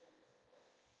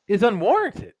is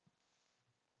unwarranted.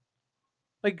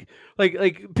 Like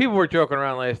people were joking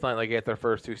around last night, like at their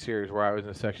first two series where I was in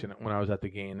the section when I was at the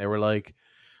game. They were like,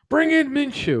 "Bring in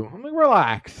Minshew." I'm like,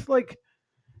 "Relax." Like,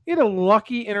 he had a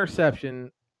lucky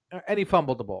interception and he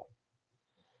fumbled the ball.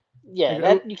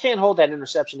 Yeah, you can't hold that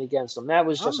interception against him. That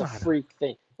was just a freak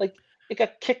thing. Like, it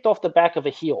got kicked off the back of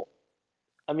a heel.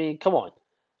 I mean, come on.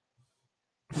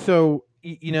 So,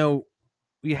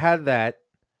 we had that.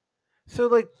 So,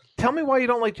 like, tell me why you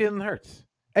don't like Jalen Hurts.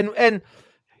 And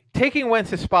taking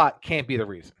Wentz's spot can't be the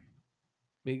reason.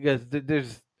 Because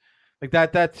there's like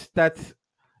that's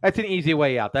That's an easy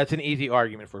way out. That's an easy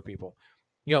argument for people.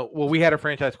 Well, we had a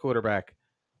franchise quarterback,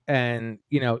 and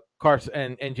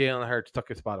Carson and Jalen Hurts took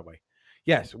his spot away.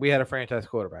 Yes, we had a franchise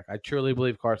quarterback. I truly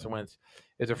believe Carson Wentz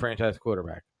is a franchise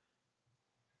quarterback.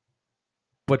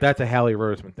 But that's a Howie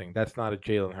Roseman thing. That's not a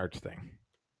Jalen Hurts thing.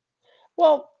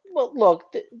 Well,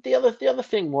 look, the other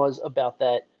thing was about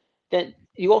that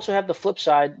you also have the flip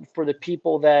side for the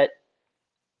people that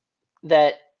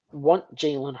want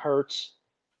Jalen Hurts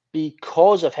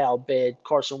because of how bad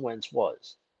Carson Wentz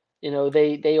was.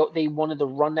 They wanted to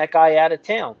run that guy out of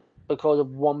town because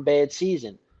of one bad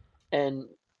season, and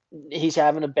he's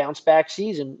having a bounce back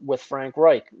season with Frank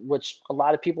Reich, which a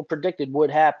lot of people predicted would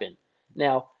happen.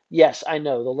 Now, yes, I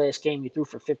know the last game he threw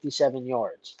for 57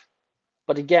 yards,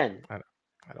 but again,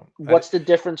 what's the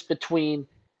difference between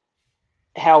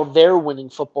how they're winning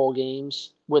football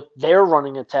games with their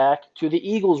running attack to the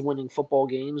Eagles winning football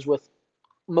games with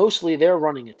mostly their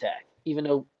running attack? Even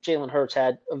though Jalen Hurts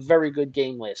had a very good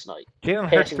game last night, Jalen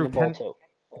Hurts threw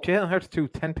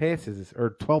 10 passes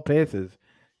or 12 passes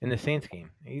in the Saints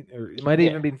game. It might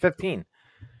even be 15.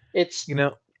 It's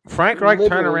Frank Reich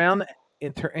turned around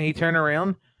and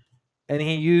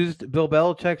he used Bill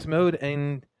Belichick's mode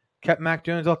and kept Mac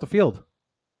Jones off the field.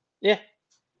 Yeah.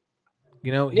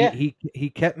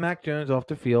 He kept Mac Jones off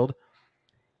the field.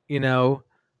 And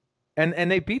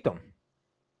they beat them.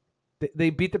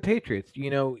 They beat the Patriots.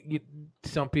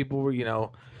 Some people were, a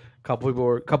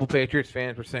couple Patriots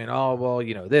fans were saying, "Oh, well,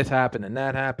 this happened and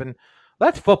that happened."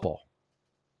 That's football.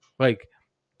 Like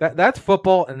that's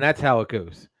football, and that's how it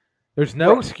goes. There's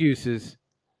no excuses.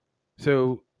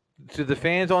 So to the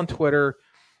fans on Twitter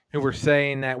who were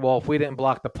saying that, well, if we didn't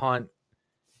block the punt,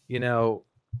 if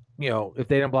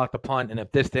they didn't block the punt, and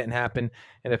if this didn't happen,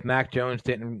 and if Mac Jones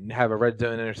didn't have a red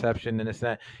zone interception, and this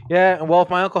and that, yeah, well, if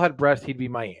my uncle had breast, he'd be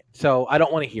my aunt. So I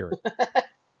don't want to hear it.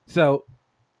 So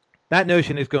that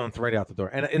notion is going right out the door.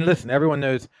 And listen, everyone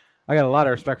knows I got a lot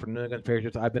of respect for the New England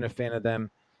Patriots. I've been a fan of them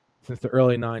since the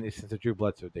early 90s, since the Drew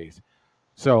Bledsoe days.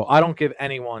 So I don't give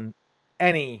anyone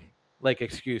any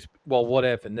excuse. Well, what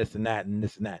if, and this and that, and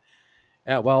this and that.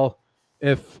 Well,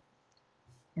 if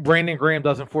Brandon Graham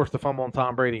doesn't force the fumble on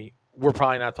Tom Brady, we're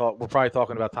probably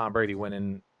talking about Tom Brady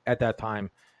winning at that time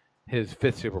his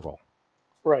 5th Super Bowl,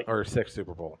 right, or 6th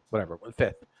Super Bowl, whatever,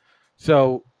 5th.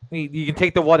 So you can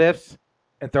take the what ifs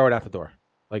and throw it out the door.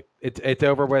 Like it's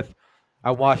over with.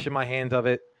 I'm washing my hands of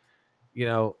it.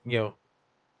 What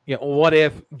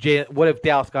if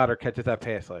Dallas Goedert catches that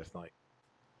pass last night?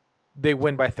 They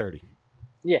win by 30.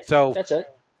 Yeah, so that's it.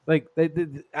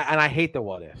 And I hate the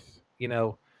what ifs.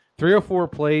 3 or 4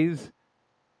 plays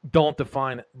don't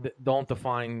define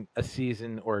a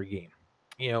season or a game.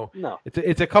 No.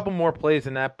 It's a couple more plays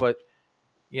than that, but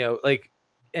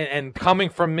and coming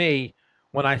from me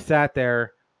when I sat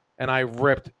there and I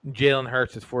ripped Jalen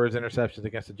Hurts for his interceptions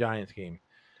against the Giants game.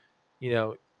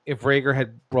 If Rager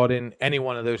had brought in any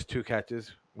one of those 2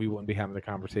 catches, we wouldn't be having the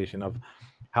conversation of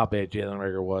how bad Jalen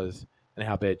Rager was and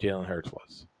how bad Jalen Hurts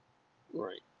was.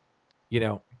 Right.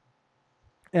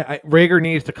 Rager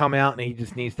needs to come out and he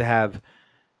just needs to have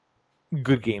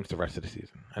good games the rest of the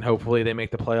season. And hopefully they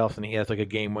make the playoffs and he has a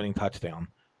game-winning touchdown.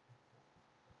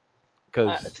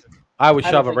 Because I would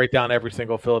shove it right down every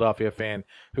single Philadelphia fan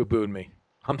who booed me.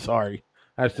 I'm sorry.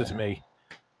 That's just me.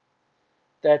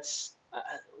 That's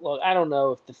look, I don't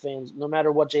know if the fans, no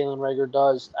matter what Jalen Rager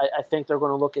does, I think they're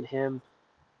going to look at him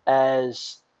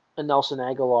as a Nelson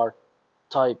Aguilar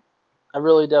type. I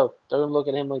really do. They're going to look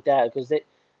at him like that because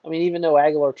even though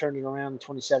Aguilar turned it around in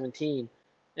 2017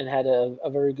 and had a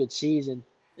very good season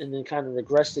and then kind of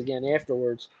regressed again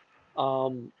afterwards,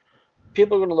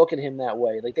 people are going to look at him that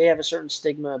way. Like they have a certain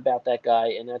stigma about that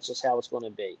guy, and that's just how it's going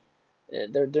to be.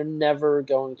 They're never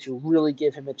going to really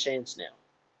give him a chance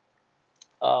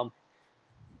now.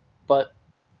 But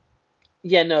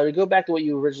yeah, no. To go back to what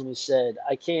you originally said,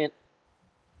 I can't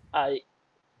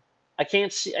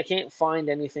find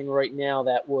anything right now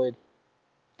that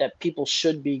people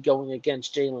should be going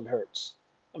against Jalen Hurts.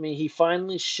 He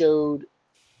finally showed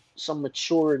some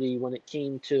maturity when it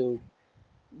came to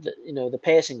the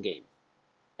passing game,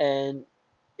 and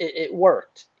it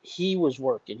worked. He was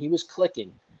working. He was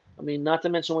clicking. Not to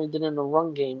mention what he did in the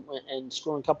run game and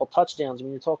scoring a couple touchdowns.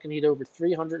 You're talking he had over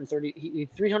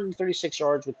 336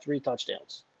 yards with 3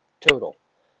 touchdowns total.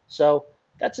 So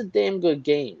that's a damn good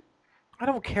game. I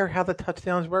don't care how the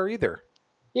touchdowns were either.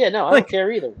 Yeah, no, I don't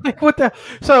care either. What the?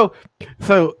 So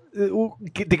to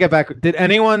get back, did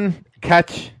anyone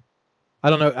catch? I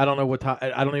don't know what time.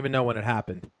 I don't even know when it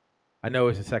happened. I know it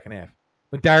was the second half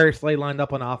when Darius Slay lined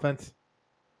up on offense.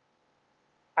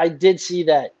 I did see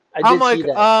that. I was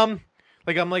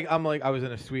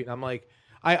in a suite. And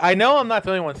I know I'm not the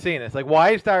only one seeing this. Like,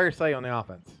 why is Darius Slay on the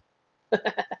offense?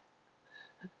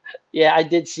 Yeah, I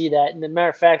did see that. And as a matter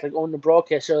of fact, like on the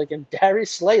broadcast, they're like, and Darius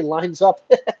Slay lines up.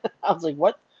 I was like,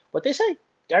 what? What they say?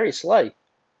 Darius Slay.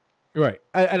 Right.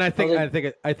 And I think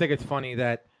like- I think it's funny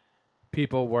that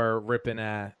people were ripping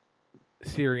at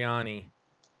Sirianni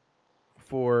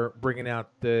for bringing out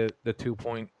the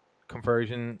 2-point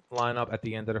conversion lineup at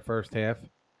the end of the first half.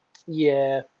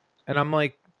 Yeah. And I'm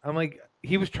like,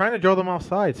 he was trying to draw them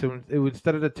offside, so it would,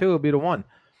 instead of the 2, it would be the 1.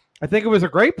 I think it was a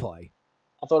great play.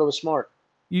 I thought it was smart.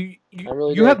 You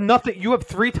really you did. have nothing. You have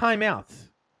 3 timeouts.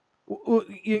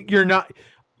 You're not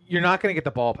going to get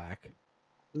the ball back.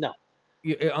 No.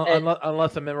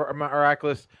 Unless a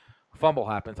miraculous fumble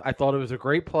happens. I thought it was a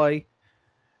great play,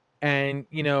 and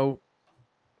you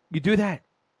do that,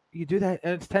 and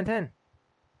it's 10-10.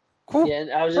 Cool. Yeah,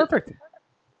 and I was Perfect.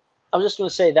 I was just going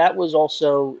to say that was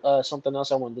also something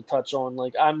else I wanted to touch on.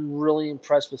 Like, I'm really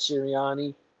impressed with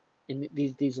Sirianni in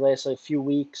these last few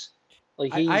weeks.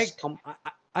 Like,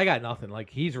 I got nothing. Like,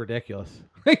 he's ridiculous.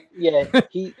 yeah,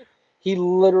 he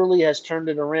literally has turned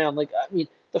it around. Like, I mean,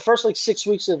 the first 6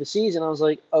 weeks of the season, I was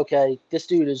like, okay, this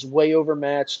dude is way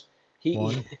overmatched.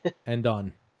 One and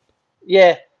done.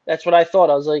 Yeah, that's what I thought.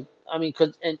 I was like, I mean,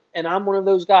 and I'm one of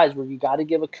those guys where you got to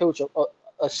give a coach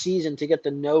a season to get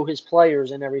to know his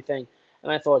players and everything.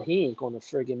 And I thought he ain't going to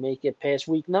friggin' make it past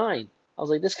week 9. I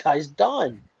was like, this guy's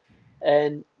done.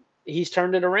 And he's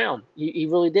turned it around. He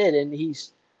really did. And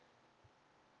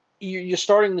you're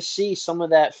starting to see some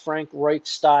of that Frank Reich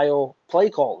style play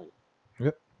calling.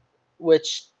 Yep.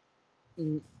 Which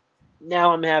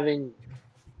now I'm having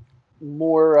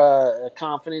more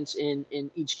confidence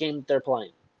in each game that they're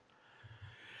playing.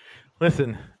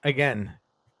 Listen, again,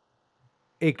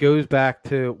 it goes back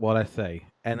to what I say.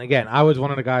 And again, I was one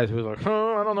of the guys who was like,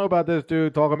 I don't know about this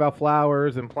dude talking about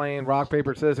flowers and playing rock,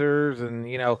 paper, scissors. And,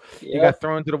 you got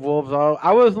thrown to the wolves.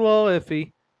 I was a little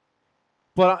iffy.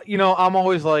 But, I'm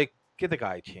always like, give the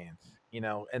guy a chance,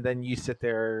 And then you sit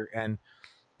there and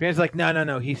fans like,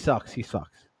 no, he sucks. He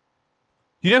sucks.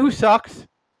 You know who sucks?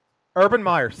 Urban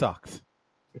Meyer sucks.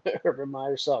 Urban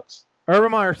Meyer sucks. Urban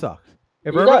Meyer sucks.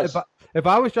 If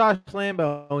I was Josh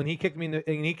Lambo and he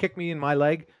kicked me in my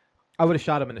leg, I would have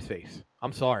shot him in his face.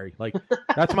 I'm sorry. Like,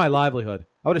 that's my livelihood.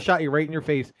 I would have shot you right in your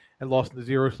face and lost the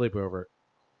 0 sleep over it.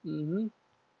 Mm-hmm.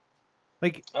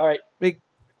 Like, all right.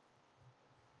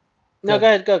 No, go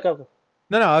ahead. Go.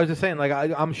 No, I was just saying, like,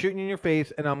 I'm shooting you in your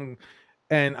face, and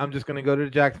I'm just gonna go to the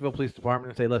Jacksonville Police Department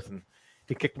and say, listen,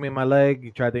 he kicked me in my leg,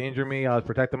 he tried to injure me, I was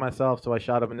protecting myself, so I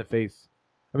shot him in the face.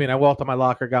 I mean, I walked to my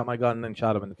locker, got my gun, and then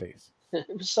shot him in the face.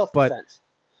 It was self-defense.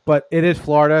 But it is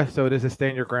Florida, so it is a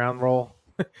stand your ground rule.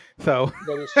 So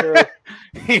that is true.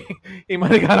 he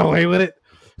might have got away with it,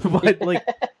 but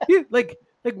like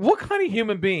what kind of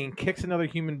human being kicks another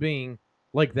human being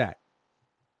like that?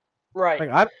 Right.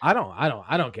 Like I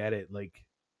don't get it. Like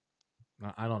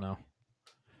I don't know.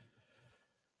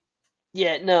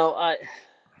 Yeah, no,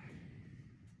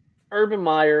 Urban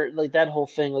Meyer, like that whole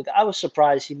thing, like I was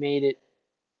surprised he made it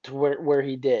to where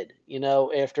he did,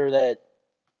 after that.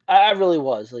 I really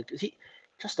was. Like, he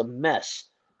just a mess.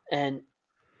 And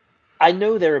I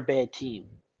know they're a bad team.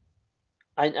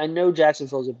 I know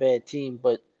Jacksonville's a bad team,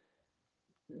 but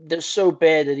they're so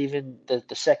bad that even the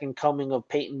second coming of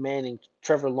Peyton Manning,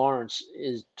 Trevor Lawrence,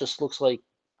 just looks like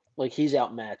he's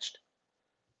outmatched.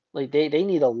 Like they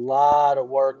need a lot of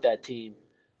work, that team.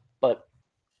 But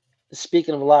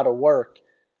speaking of a lot of work,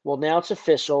 well, now it's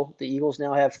official. The Eagles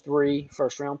now have 3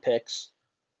 first-round picks.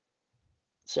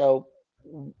 So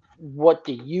what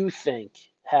do you think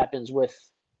happens with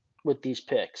these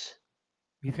picks?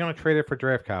 He's going to trade it for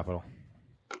draft capital.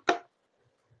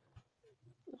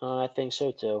 I think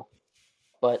so too.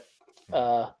 But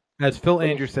as Phil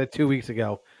Andrews said 2 weeks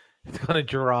ago, it's going to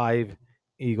drive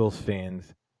Eagles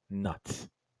fans nuts.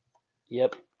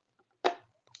 Yep.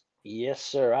 Yes,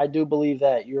 sir. I do believe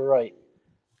that. You're right.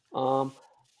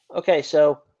 Okay,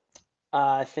 so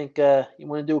I think you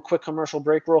want to do a quick commercial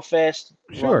break real fast?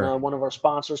 Sure. Run, one of our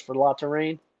sponsors for La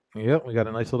Terrain. Yep, we got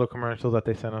a nice little commercial that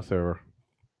they sent us over.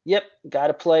 Yep, got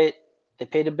to play it. They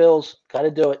pay the bills. Got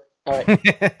to do it. All right.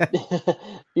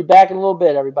 Be back in a little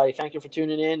bit, everybody. Thank you for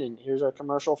tuning in, and here's our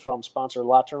commercial from sponsor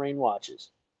La Terrain Watches.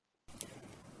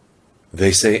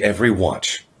 They say every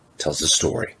watch tells a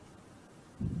story.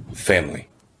 Family.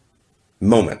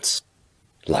 Moments.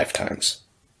 Lifetimes.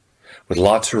 With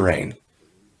La Terrain,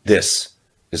 this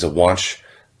is a watch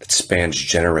that spans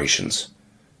generations,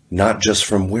 not just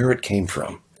from where it came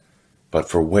from, but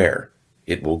for where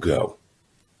it will go.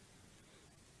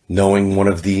 Knowing one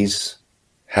of these,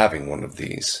 having one of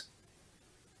these,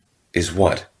 is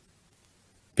what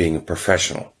being a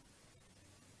professional,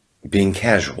 being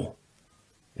casual,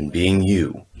 and being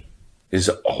you is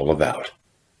all about.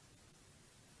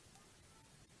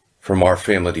 From our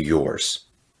family to yours,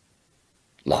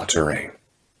 La Terrain.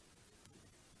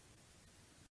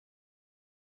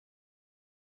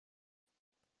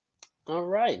 All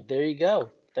right, there you go.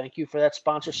 Thank you for that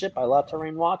sponsorship by La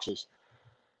Terrain Watches.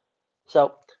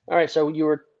 So, all right, so you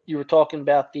were talking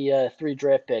about the 3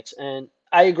 draft picks, and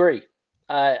I agree.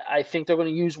 I think they're going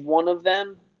to use one of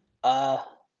them.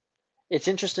 It's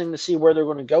interesting to see where they're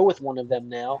going to go with one of them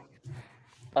now.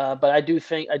 But I do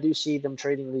see them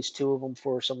trading at least 2 of them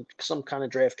for some kind of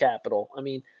draft capital. I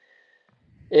mean,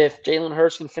 if Jalen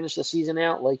Hurts can finish the season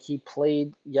out like he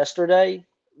played yesterday,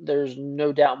 there's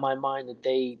no doubt in my mind that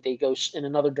they go in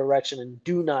another direction and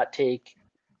do not take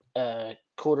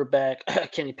quarterback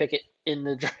Kenny Pickett in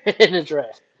the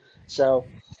draft. So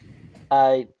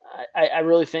I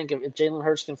really think if Jalen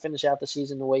Hurts can finish out the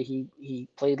season the way he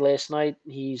played last night,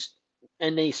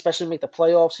 and they especially make the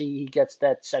playoffs, he gets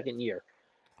that second year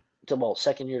to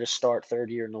start, third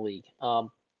year in the league. I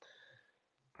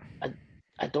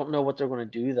don't know what they're going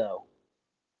to do though.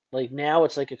 Like now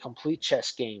it's like a complete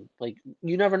chess game. Like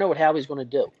you never know what Howie's going to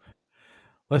do.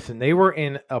 Listen, they were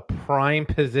in a prime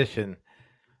position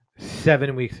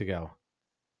 7 weeks ago.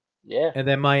 Yeah. And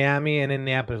then Miami and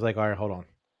Indianapolis like, all right, hold on.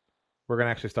 We're going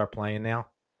to actually start playing now.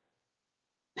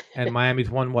 And Miami's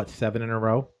won, 7 in a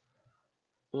row?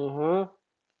 Mm-hmm.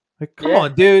 Like, come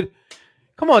on, dude.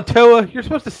 Come on, Tua. You're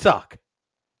supposed to suck.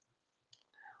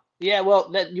 Yeah, well,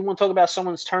 you want to talk about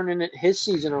someone's turning his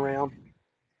season around.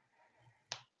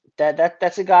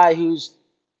 That's a guy who's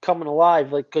coming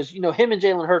alive, like because him and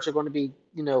Jalen Hurts are going to be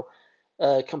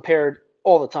compared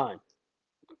all the time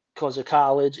because of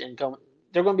college and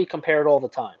they're going to be compared all the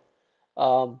time.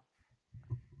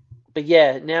 But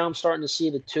yeah, now I'm starting to see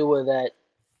the Tua that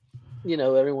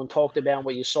everyone talked about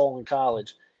what you saw in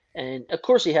college, and of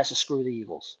course he has to screw the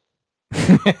Eagles.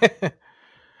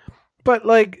 But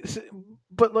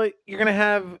you're gonna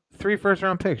have 3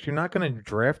 first-round picks. You're not gonna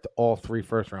draft all 3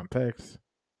 first-round picks.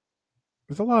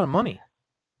 It's a lot of money.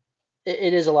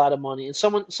 It is a lot of money. And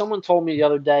someone told me the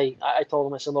other day. I told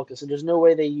them, I said, look, there's no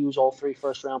way they use all 3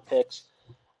 first-round picks.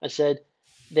 I said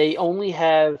they only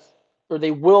have, or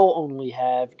they will only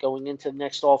have going into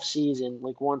next off season,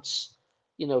 like once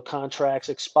contracts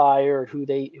expire, who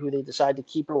they decide to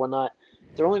keep or whatnot.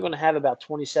 They're only going to have about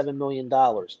 $27 million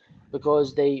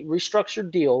because they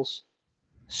restructured deals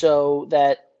so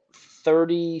that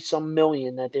 30-some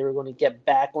million that they were going to get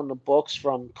back on the books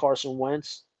from Carson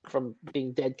Wentz from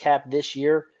being dead cap this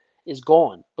year is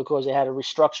gone because they had to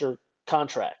restructure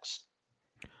contracts.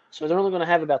 So they're only going to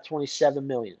have about 27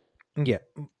 million. Yeah,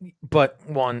 but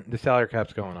 1, the salary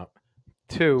cap's going up.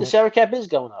 2, the salary cap is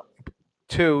going up.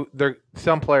 2,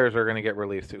 some players are going to get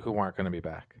released who aren't going to be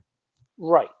back.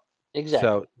 Right.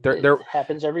 Exactly. So it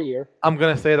happens every year. I'm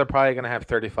going to say they're probably going to have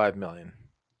 35 million.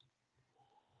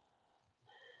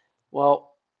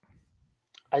 Well,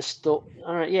 all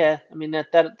right, yeah. I mean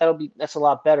that's a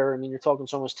lot better. I mean, you're talking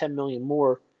almost 10 million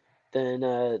more than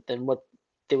what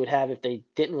they would have if they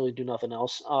didn't really do nothing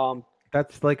else.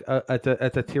 That's like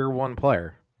it's a tier 1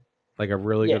 player, like a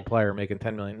really good player making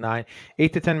 $8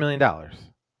 to $10 million.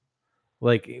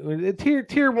 Like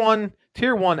tier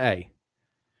 1A,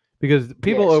 because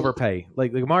people overpay.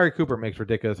 Like Amari Cooper makes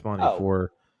ridiculous money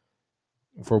for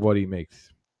what he makes.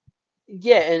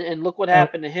 Yeah, and look what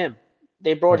happened to him.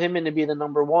 They brought him in to be the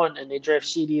number 1, and they draft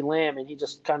CeeDee Lamb, and he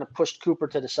just kind of pushed Cooper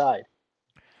to the side.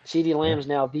 CeeDee Lamb's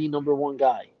now the number 1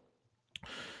 guy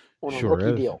on a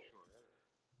rookie deal.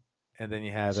 And then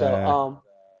you have no,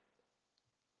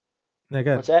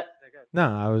 what's that? No,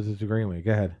 I was just agreeing with you.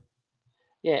 Go ahead.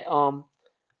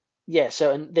 Yeah.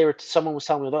 So, and someone was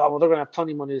telling me, oh, well, they're going to have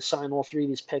plenty of money to sign all 3 of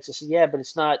these picks. I said, yeah, but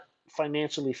it's not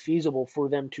financially feasible for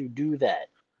them to do that.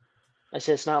 I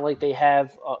said, it's not like they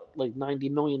have like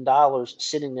 $90 million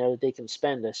sitting there that they can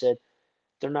spend. I said,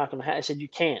 they're not going to have. I said, you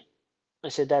can't. I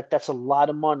said, that's a lot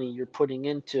of money you're putting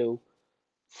into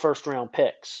first-round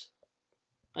picks.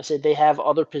 I said, they have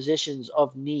other positions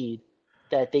of need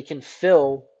that they can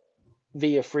fill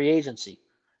via free agency.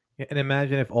 And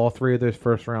imagine if all 3 of those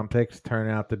first-round picks turn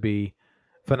out to be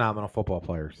phenomenal football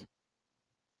players.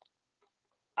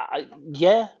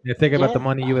 Yeah. Think about the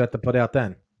money you would have to put out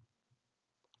then.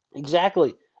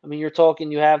 Exactly. I mean, you're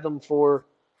talking. You have them for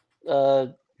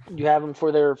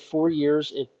their 4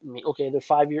 years. They're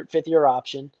 5-year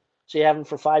option. So you have them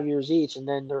for 5 years each, and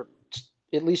then they're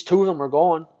at least 2 of them are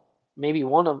gone.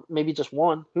 Maybe just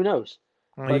one. Who knows?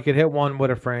 Well, you could hit one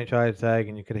with a franchise tag,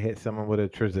 and you could hit someone with a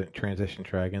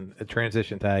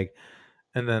transition tag,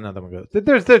 and then another one goes.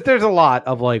 There's a lot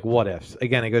of like what ifs.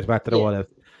 Again, it goes back to the Yeah. what if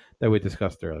that we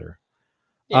discussed earlier.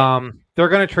 Yeah. They're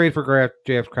going to trade for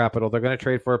JF's capital. They're going to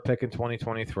trade for a pick in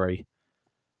 2023.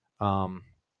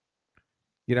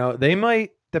 They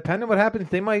might, depending on what happens,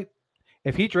 they might,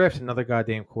 if he drafts another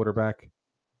goddamn quarterback,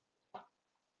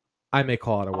 I may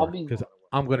call it a work because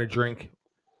I'm going to drink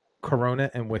Corona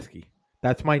and whiskey.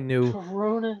 That's my new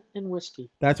Corona and whiskey.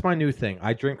 That's my new thing.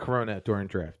 I drink Corona during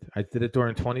draft. I did it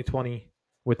during 2020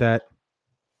 with that.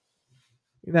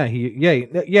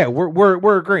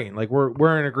 We're agreeing. Like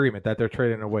we're in agreement that they're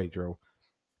trading away, Drew.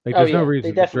 Like there's no reason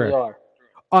they definitely to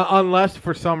draft.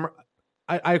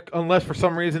 Unless for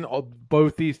some reason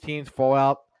both these teams fall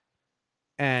out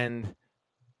and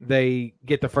they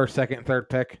get the first, second, and third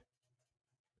pick,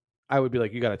 I would be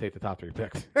like, you got to take the top 3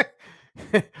 picks.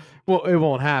 Well, it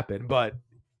won't happen, but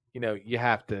you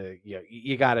have to.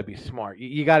 You got to be smart.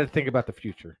 You got to think about the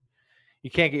future. You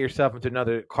can't get yourself into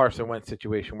another Carson Wentz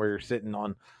situation where you're sitting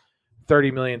on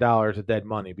 $30 million of dead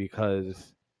money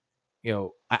because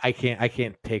I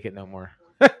can't take it no more.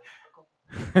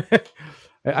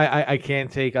 I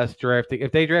can't take us drafting.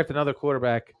 If they draft another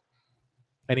quarterback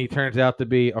and he turns out to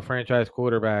be a franchise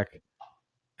quarterback,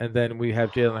 and then we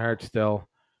have Jalen Hurts still,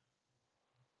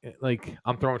 like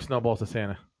I'm throwing snowballs to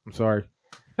Santa. I'm sorry.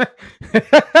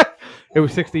 It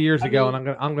was 60 years ago, and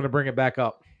I'm gonna bring it back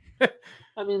up.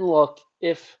 I mean, look,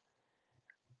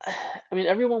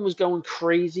 everyone was going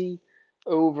crazy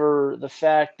over the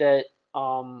fact that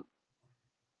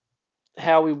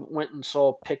Howie went and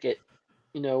saw Pickett,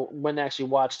 when I actually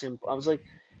watched him. I was like,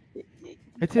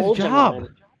 it's his job.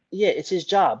 Yeah, it's his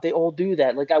job. They all do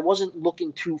that. Like, I wasn't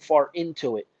looking too far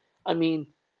into it. I mean,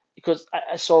 because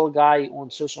I saw a guy on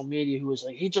social media who was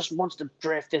like, he just wants to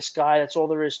draft this guy. That's all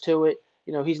there is to it.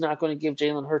 He's not going to give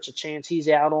Jalen Hurts a chance. He's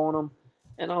out on him.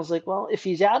 And I was like, well, if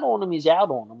he's out on him, he's out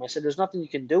on him. I said, there's nothing you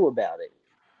can do about it.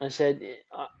 I said,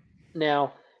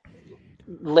 now,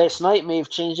 last night may have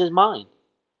changed his mind.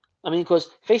 I mean, because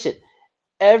face it,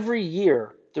 every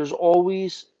year there's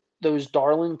always those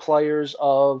darling players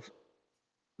of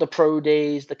the pro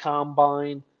days, the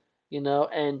combine,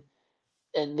 and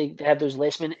they have those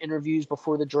last minute interviews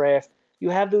before the draft. You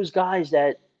have those guys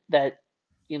that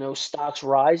stocks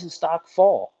rise and stock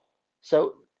fall.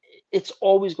 So it's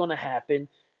always going to happen.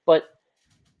 But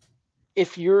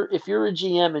if you're a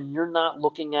GM and you're not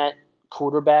looking at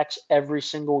quarterbacks every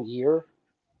single year,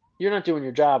 you're not doing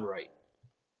your job right.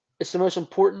 It's the most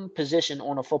important position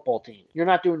on a football team. You're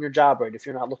not doing your job right if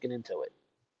you're not looking into it.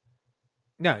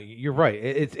 No, you're right.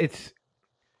 It's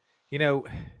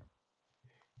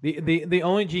the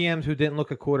only GMs who didn't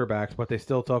look at quarterbacks, but they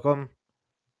still took them,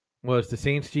 was the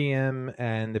Saints GM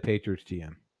and the Patriots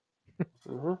GM.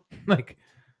 Mm-hmm. Like,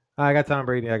 I got Tom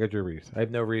Brady, I got Drew Brees. I have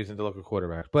no reason to look at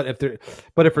quarterbacks.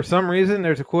 But if for some reason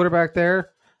there's a quarterback there,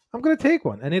 I'm going to take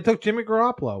one. And they took Jimmy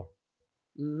Garoppolo.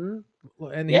 Mm-hmm.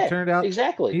 And he turned out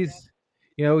exactly.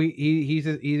 He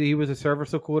was a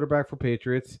serviceable quarterback for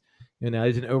Patriots. Now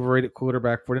he's an overrated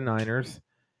quarterback for the Niners.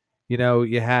 You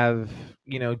have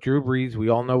Drew Brees. We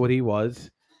all know what he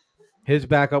was. His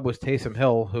backup was Taysom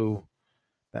Hill, who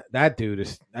that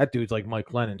dude's like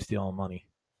Mike Lennon stealing money.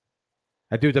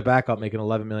 That dude's a backup making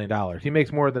 $11 million. He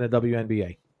makes more than a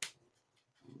WNBA.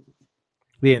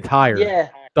 The entire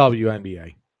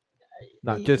WNBA.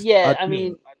 Not just I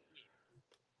mean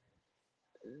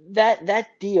that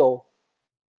deal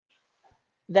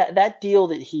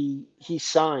that he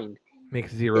signed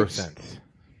makes 0 sense.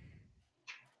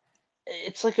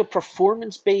 It's like a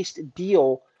performance-based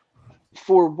deal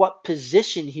for what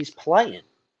position he's playing.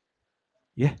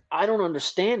 Yeah. I don't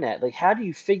understand that. Like, how do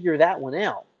you figure that one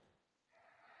out?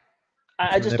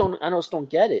 I just don't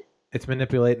get it. It's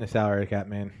manipulating the salary cap,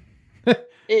 man.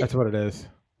 That's what it is.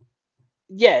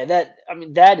 Yeah,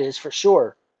 that is for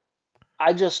sure.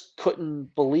 I just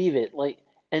couldn't believe it. Like,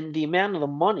 and the amount of the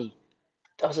money,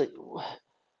 I was like,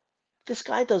 this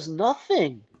guy does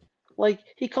nothing. Like,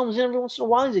 he comes in every once in a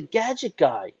while. He's a gadget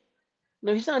guy.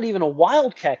 No, he's not even a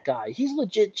wildcat guy. He's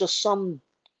legit just some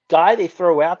guy they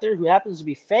throw out there who happens to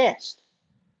be fast.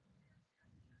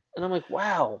 And I'm like,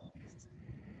 wow.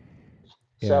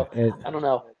 Yeah, so, I don't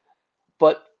know.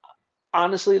 But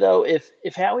honestly, though, if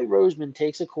Howie Roseman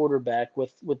takes a quarterback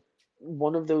with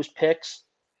one of those picks,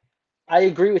 I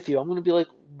agree with you. I'm going to be like,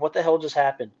 what the hell just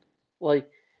happened? Like,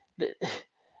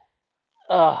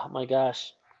 oh, my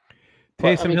gosh.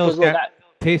 Taysom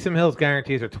Hill's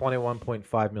guarantees are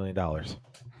 $21.5 million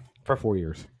for 4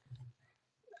 years.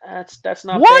 That's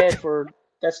not bad for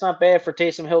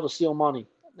Taysom Hill to steal money.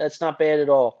 That's not bad at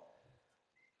all.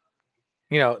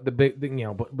 The big,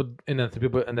 but and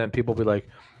then people be like,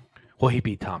 well, he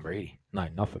beat Tom Brady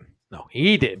 9-0. No,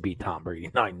 he didn't beat Tom Brady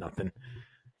 9-0.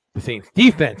 The Saints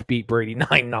defense beat Brady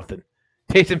 9-0.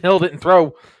 Taysom Hill didn't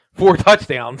throw 4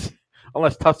 touchdowns,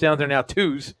 unless touchdowns are now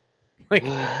 2s. Like,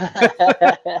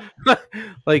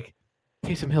 like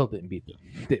Taysom Hill didn't beat them.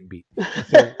 Didn't beat.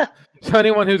 So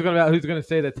anyone who's gonna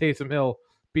say that Taysom Hill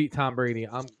beat Tom Brady,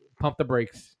 I'm pump the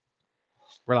brakes.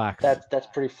 Relax. That's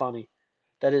pretty funny.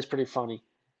 That is pretty funny.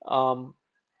 What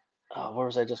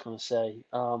was I just going to say?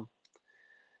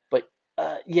 But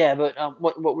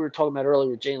what we were talking about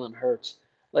earlier with Jalen Hurts,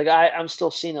 like I'm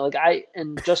still seeing it.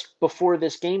 And just before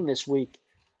this game this week,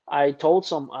 I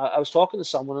was talking to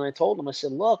someone and I told them, I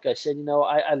said, look, I said,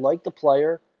 I like the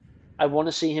player. I want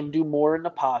to see him do more in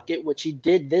the pocket, which he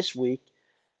did this week.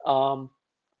 I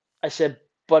said,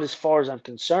 but as far as I'm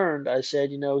concerned, I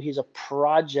said, he's a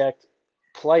project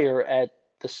player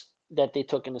that they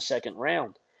took in the second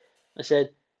round. I said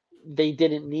they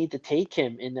didn't need to take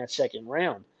him in that second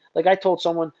round. Like I told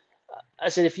someone, I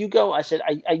said, if you go, I said,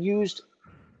 I used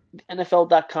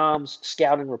NFL.com's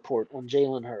scouting report on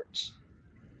Jalen Hurts.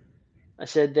 I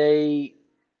said I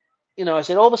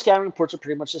said all the scouting reports are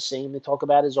pretty much the same. They talk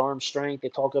about his arm strength. They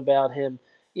talk about him,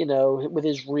 with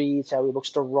his reads, how he looks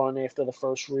to run after the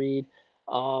first read.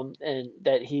 And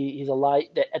that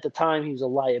that at the time he was a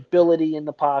liability in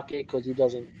the pocket because he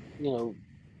doesn't,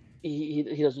 he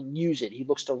doesn't use it. He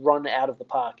looks to run out of the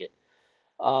pocket.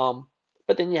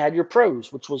 But then you had your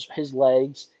pros, which was his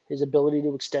legs, his ability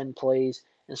to extend plays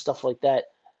and stuff like that.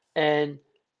 And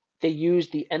they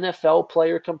used the NFL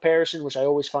player comparison, which I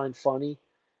always find funny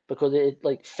because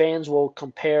fans will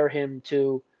compare him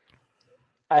to.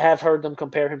 I have heard them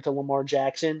compare him to Lamar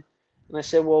Jackson. And I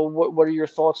said, well, what are your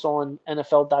thoughts on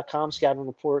NFL.com scouting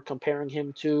report comparing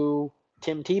him to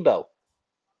Tim Tebow,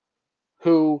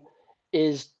 who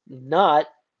is not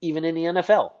even in the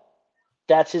NFL?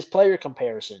 That's his player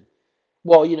comparison.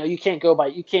 Well, you can't go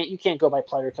by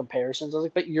player comparisons. I was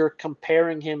like, but you're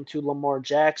comparing him to Lamar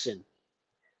Jackson.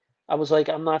 I was like,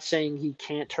 I'm not saying he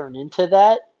can't turn into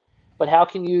that, but how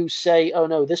can you say, oh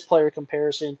no, this player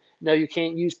comparison? No, you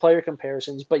can't use player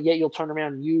comparisons, but yet you'll turn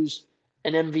around and use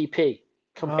an MVP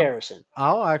comparison.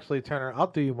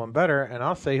 I'll do you one better, and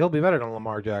I'll say he'll be better than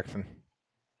Lamar Jackson.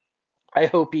 I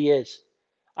hope he is.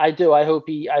 I do. I hope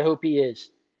he is.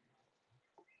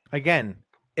 Again,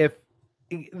 if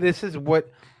this is what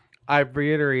I've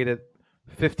reiterated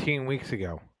 15 weeks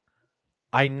ago,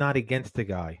 I'm not against the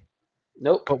guy.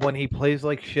 Nope. But when he plays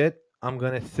like shit, I'm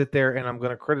going to sit there and I'm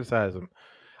going to criticize him.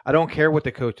 I don't care what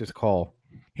the coaches call.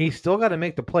 He's still got to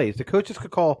make the plays. The coaches could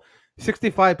call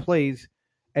 65 plays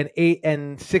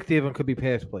and 60 of them could be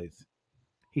pass plays.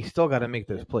 He's still got to make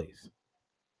those plays.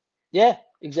 Yeah,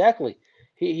 exactly.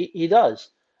 He does.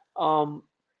 But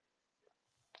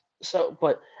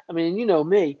I mean,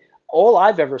 me, all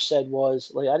I've ever said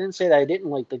was, I didn't say that I didn't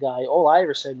like the guy. All I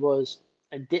ever said was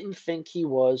I didn't think he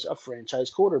was a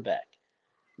franchise quarterback.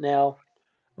 Now,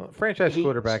 franchise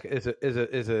quarterback is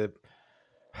a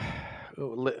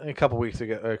a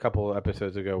couple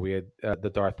episodes ago, we had the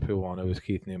Darth Pooh on. It was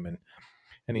Keith Newman,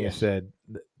 and he said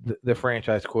the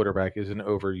franchise quarterback is an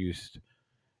overused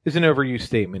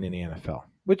statement in the NFL,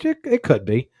 which it could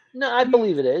be. No, I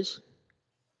believe it is.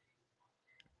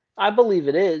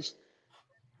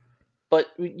 But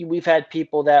we've had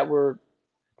people that were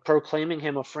proclaiming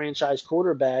him a franchise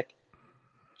quarterback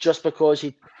just because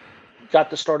he got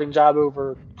the starting job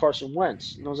over Carson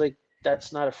Wentz. And I was like,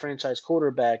 that's not a franchise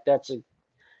quarterback. That's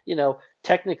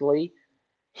technically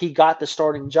he got the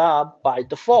starting job by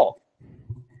default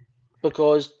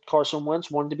because Carson Wentz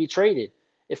wanted to be traded.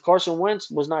 If Carson Wentz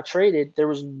was not traded, there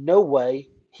was no way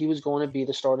he was going to be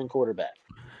the starting quarterback.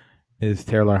 Is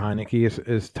Taylor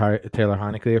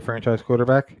Heineke a franchise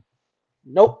quarterback?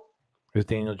 Nope. Is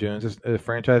Daniel Jones a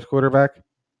franchise quarterback?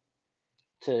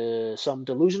 To some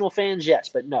delusional fans, yes,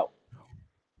 but no.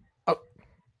 Oh,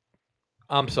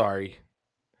 I'm sorry.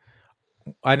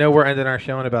 I know we're ending our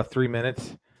show in about 3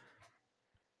 minutes.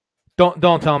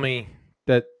 Don't tell me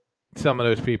that some of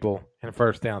those people in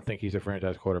First Down think he's a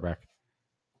franchise quarterback.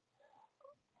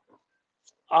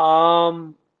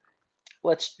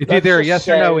 Let's either a yes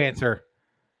or no answer.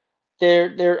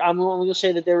 I'm only going to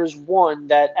say that there is one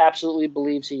that absolutely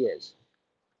believes he is.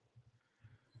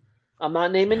 I'm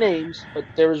not naming names, but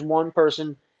there is one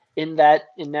person in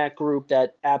that group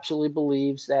that absolutely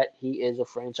believes that he is a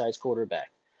franchise quarterback.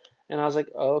 And I was like,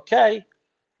 okay.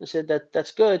 I said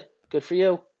that's good. Good for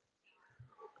you.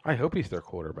 I hope he's their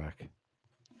quarterback.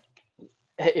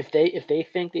 If they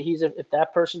think that if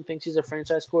that person thinks he's a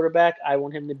franchise quarterback, I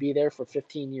want him to be there for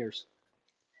 15 years.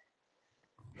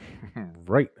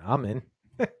 Right, I'm in.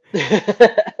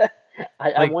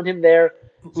 I want him there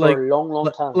for a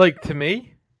long time. Like, to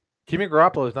me, Jimmy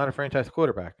Garoppolo is not a franchise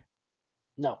quarterback.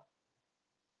 No,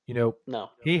 no.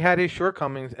 He had his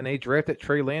shortcomings, and they drafted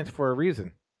Trey Lance for a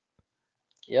reason.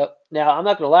 Yep. Now I'm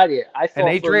not gonna lie to you. I thought And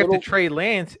they for a drafted little, Trey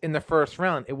Lance in the first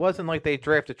round. It wasn't like they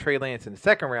drafted Trey Lance in the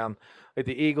second round, like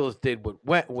the Eagles did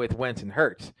with Wentz and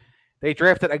Hurts. They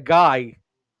drafted a guy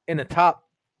in the top.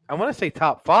 I want to say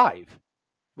top 5.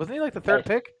 Wasn't he like the third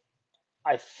pick?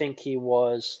 I think he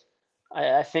was.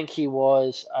 I think he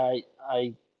was. I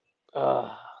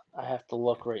have to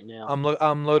look right now. I'm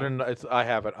loading. I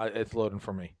have it. It's loading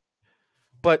for me.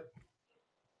 But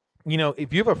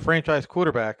if you have a franchise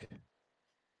quarterback,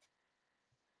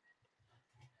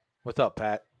 what's up,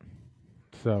 Pat?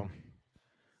 So,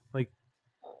 like,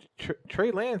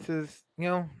 Trey Lance is,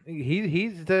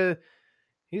 he's the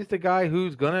guy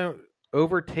who's gonna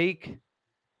overtake,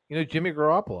 Jimmy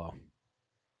Garoppolo.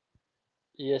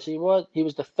 Yes, he was. He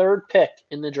was the 3rd pick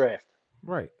in the draft.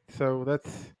 Right. So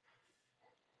that's,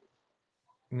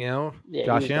 Yeah,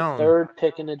 Josh he was Allen. the 3rd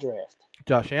pick in the draft.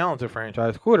 Josh Allen's a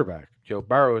franchise quarterback. Joe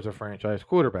Burrow is a franchise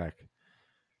quarterback.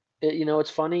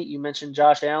 It's funny you mentioned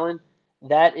Josh Allen.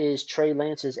 That is Trey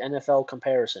Lance's NFL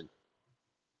comparison.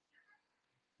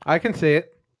 I can see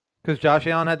it because Josh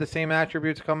Allen had the same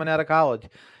attributes coming out of college.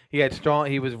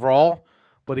 He was raw,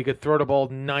 but he could throw the ball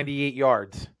 98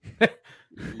 yards.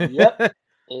 Yep,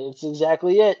 it's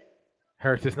exactly it.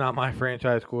 Hurts is not my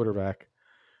franchise quarterback.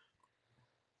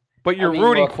 But you're mean,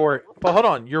 rooting look- for it. But hold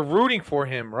on, you're rooting for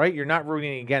him, right? You're not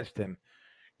rooting against him.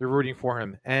 You're rooting for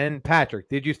him. And Patrick,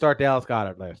 did you start Dallas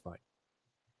Goedert last night?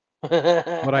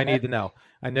 What I need to know.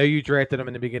 I know you drafted him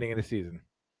in the beginning of the season.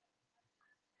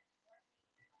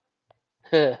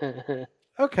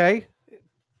 Okay.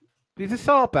 He's a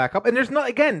solid backup. And there's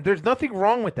nothing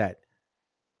wrong with that.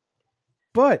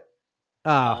 But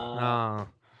no.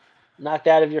 Knocked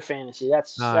out of your fantasy. That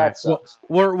sucks.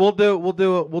 We'll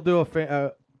do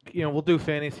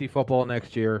fantasy football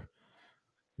next year.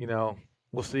 We'll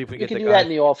see if we You get can the do guys. that in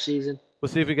the off season. We'll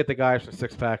see if we get the guys from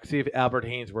Six Pack. See if Albert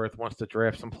Hainsworth wants to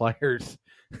draft some players.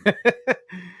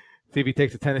 See if he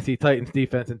takes the Tennessee Titans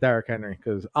defense and Derrick Henry,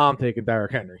 because I'm taking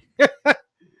Derrick Henry.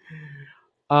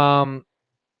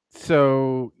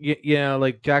 So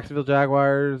like Jacksonville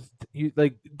Jaguars,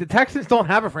 the Texans don't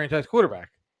have a franchise quarterback.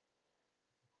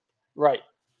 Right.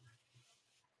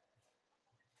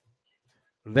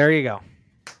 There you go.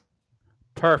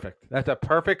 Perfect. That's a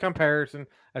perfect comparison.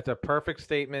 That's a perfect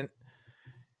statement.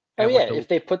 Oh And yeah, with if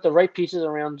they put the right pieces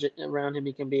around him,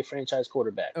 he can be a franchise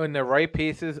quarterback. and the right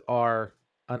pieces are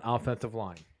an offensive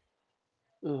line.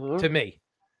 Mhm. To me,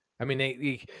 I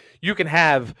mean, you can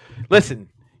have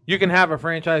a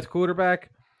franchise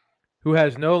quarterback who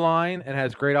has no line and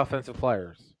has great offensive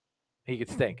players. He could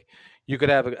stink. You could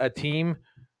have a team,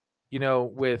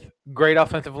 with great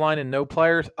offensive line and no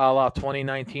players, a la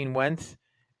 2019 Wentz,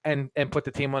 and put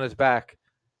the team on his back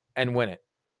and win it.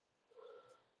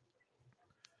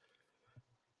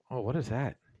 Oh, what is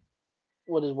that?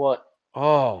 What is what?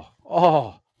 Oh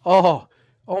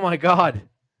my God.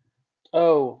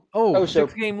 Oh, Oh, so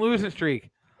 6-game losing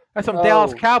streak. That's some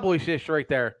Dallas Cowboys shit right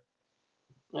there.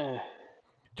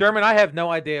 German, I have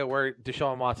no idea where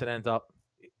Deshaun Watson ends up.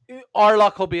 Our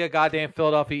luck will be a goddamn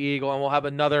Philadelphia Eagle, and we'll have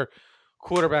another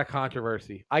quarterback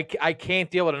controversy. I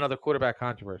can't deal with another quarterback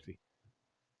controversy.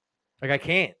 Like, I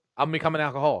can't. I'm becoming an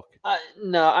alcoholic.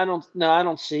 No, I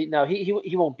don't see. No, he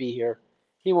won't be here.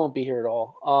 He won't be here at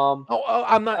all.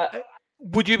 I'm not.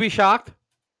 Would you be shocked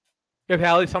if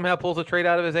Howie somehow pulls a trade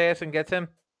out of his ass and gets him?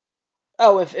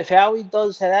 Oh, if Howie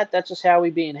does that, that's just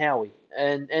Howie being Howie,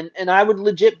 and I would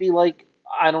legit be like,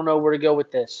 I don't know where to go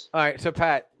with this. All right, so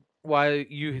Pat, while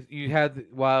you have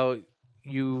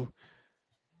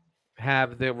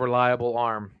the reliable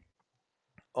arm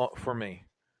for me.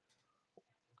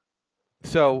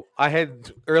 So I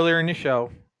had earlier in the show,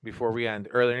 before we end,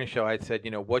 I had said,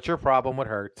 what's your problem with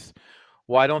Hurts?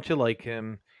 Why don't you like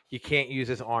him? You can't use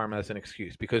his arm as an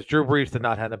excuse because Drew Brees did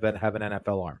not have an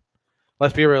NFL arm.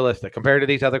 Let's be realistic. Compared to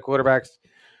these other quarterbacks,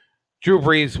 Drew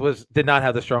Brees did not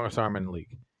have the strongest arm in the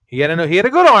league. He had a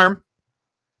good arm,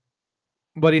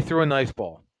 but he threw a nice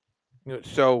ball.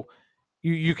 So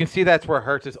you can see that's where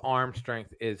Hurts' arm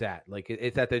strength is at. Like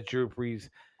it's at the Drew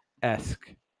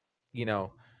Brees-esque,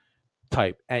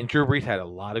 type. And Drew Brees had a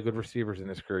lot of good receivers in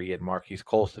his career. He had Marquise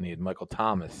Colston. He had Michael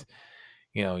Thomas.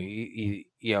 I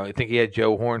think he had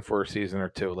Joe Horn for a season or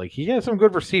two. Like he had some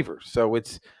good receivers. So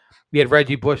he had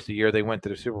Reggie Bush the year they went to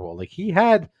the Super Bowl. Like he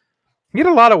had a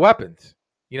lot of weapons.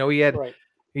 He had Deuce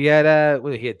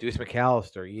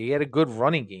McAllister. He had a good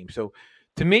running game. So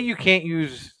to me, you can't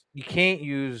use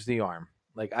the arm.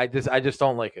 Like I just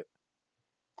don't like it.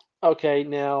 Okay,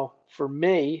 now for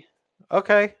me,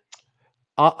 okay,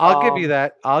 I'll give you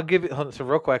that. I'll give it. So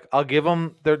real quick, I'll give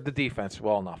them the defense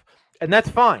well enough, and that's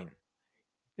fine.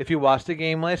 If you watched the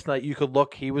game last night, you could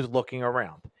look. He was looking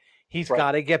around. He's Right.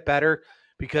 got to get better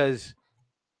because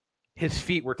his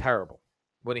feet were terrible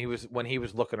when he was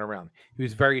looking around. He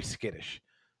was very skittish.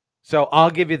 So I'll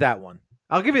give you that one.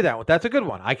 That's a good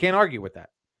one. I can't argue with that.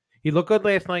 He looked good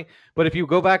last night, but if you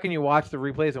go back and you watch the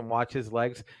replays and watch his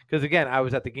legs, because again, I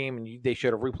was at the game and they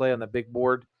showed a replay on the big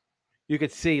board. You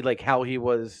could see like how he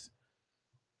was,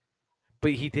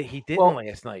 but he didn't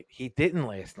last night. He didn't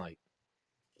last night.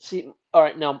 See, all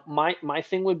right. Now, my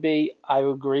thing would be, I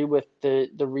agree with the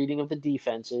reading of the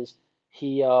defenses.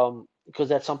 He because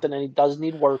that's something that he does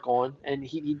need work on, and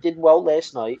he did well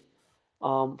last night.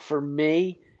 For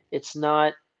me, it's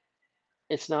not.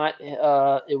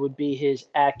 It would be his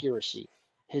accuracy.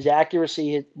 His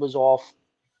accuracy was off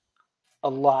a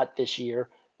lot this year.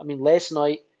 I mean, last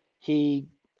night he's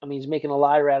making a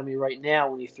liar out of me right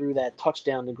now when he threw that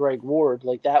touchdown to Greg Ward.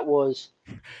 Like that was.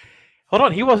 Hold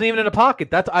on, he wasn't even in the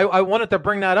pocket. That's I wanted to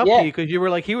bring that up to you because you were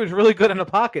like he was really good in the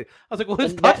pocket. I was like, well,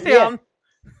 his touchdown.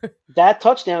 That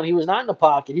touchdown, he was not in the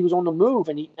pocket. He was on the move,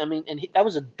 and that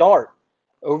was a dart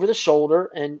over the shoulder,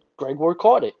 and Greg Ward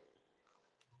caught it.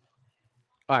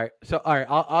 All right,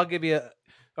 I'll give you.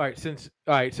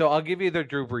 So I'll give you the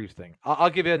Drew Brees thing. I'll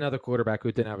give you another quarterback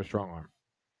who didn't have a strong arm.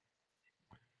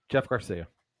 Jeff Garcia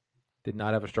did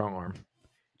not have a strong arm.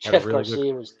 Jeff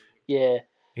Garcia was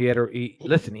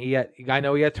Listen. I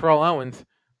know he had Terrell Owens,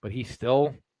 but he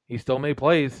still made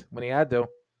plays when he had to.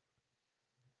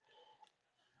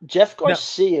 Jeff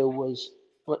Garcia was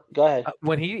what? Go ahead.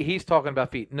 When he's talking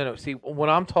about feet. No. See, when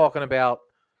I talk about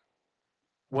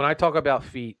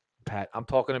feet, Pat, I'm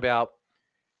talking about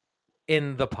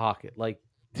in the pocket. Like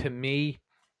to me,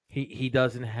 he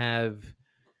doesn't have.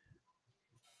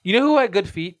 You know who had good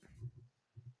feet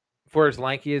for as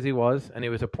lanky as he was, and he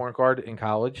was a point guard in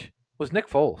college, was Nick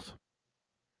Foles.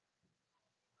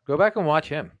 Go back and watch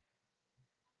him.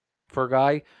 For a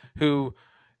guy who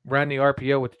ran the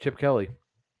RPO with Chip Kelly,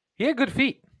 he had good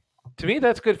feet. To me,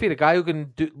 that's good feet. A guy who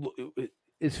can do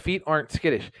his feet aren't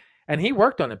skittish, and he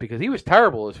worked on it because he was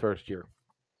terrible his first year.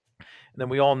 And then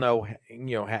we all know,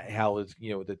 how is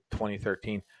the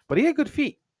 2013, but he had good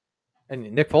feet.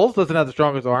 And Nick Foles doesn't have the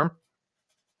strongest arm.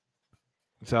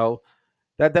 So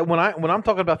that when I'm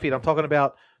talking about feet, I'm talking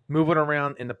about moving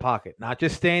around in the pocket, not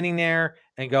just standing there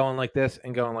and going like this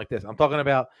and going like this. I'm talking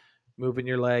about moving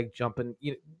your leg, jumping,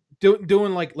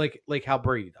 doing like how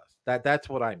Brady does. That's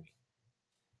what I mean.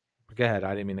 Go ahead.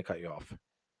 I didn't mean to cut you off.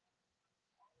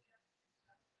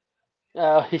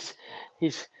 He's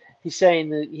saying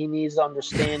that he needs to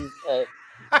understand.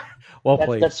 Well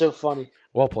played. That's so funny.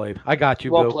 Well played. I got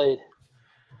you. Well Bill. played.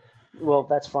 Well,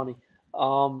 that's funny.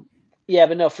 Yeah,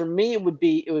 but no, for me it would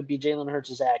be Jalen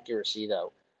Hurts' accuracy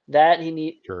though. That he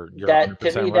need. You're that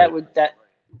 100% to me right.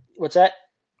 What's that?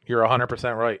 You're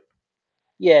 100% right.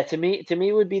 Yeah, to me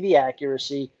it would be the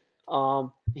accuracy.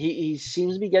 He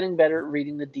seems to be getting better at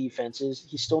reading the defenses.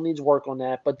 He still needs work on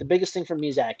that, but the biggest thing for me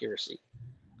is accuracy.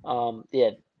 Yeah,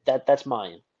 that's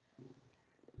mine.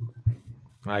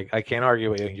 I can't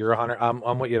argue with you. You're 100.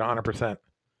 I'm with you 100%.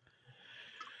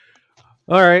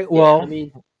 All right. Well,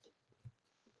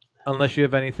 unless you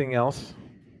have anything else,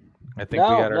 I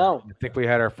think we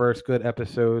had our first good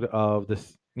episode of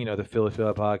this. The Philly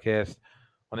podcast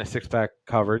on a six-pack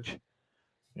coverage.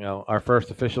 Our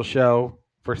first official show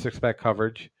for six-pack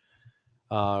coverage.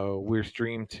 We're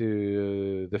streamed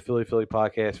to the Philly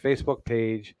podcast Facebook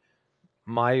page,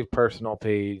 my personal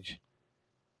page,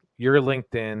 your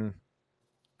LinkedIn,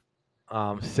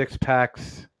 Six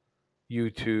Packs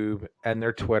YouTube, and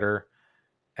their Twitter,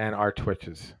 and our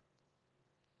Twitches.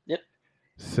 Yep.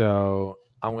 So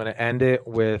I'm going to end it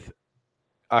with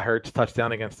a Hurts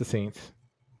touchdown against the Saints,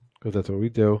 because that's what we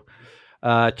do.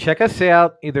 Check us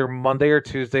out either Monday or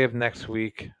Tuesday of next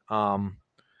week.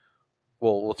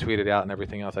 We'll tweet it out and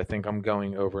everything else. I think I'm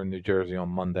going over in New Jersey on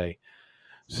Monday.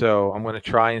 So I'm going to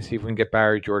try and see if we can get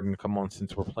Barry Jordan to come on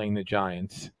since we're playing the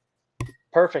Giants.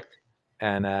 Perfect.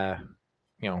 And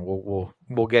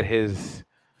we'll get his.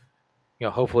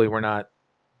 Hopefully we're not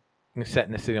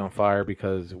setting the city on fire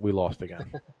because we lost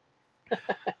again.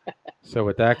 So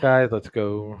with that, guys, let's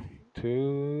go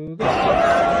to the.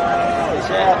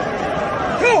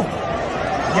 Go!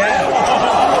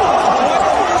 Yeah!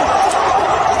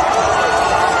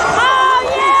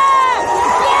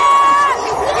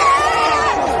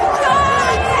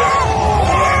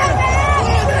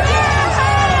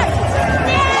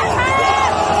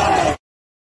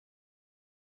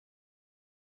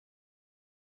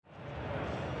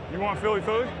 You want Philly?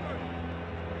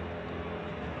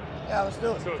 Yeah, let's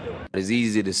do it. It's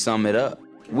easy to sum it up.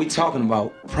 We talking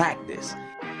about practice.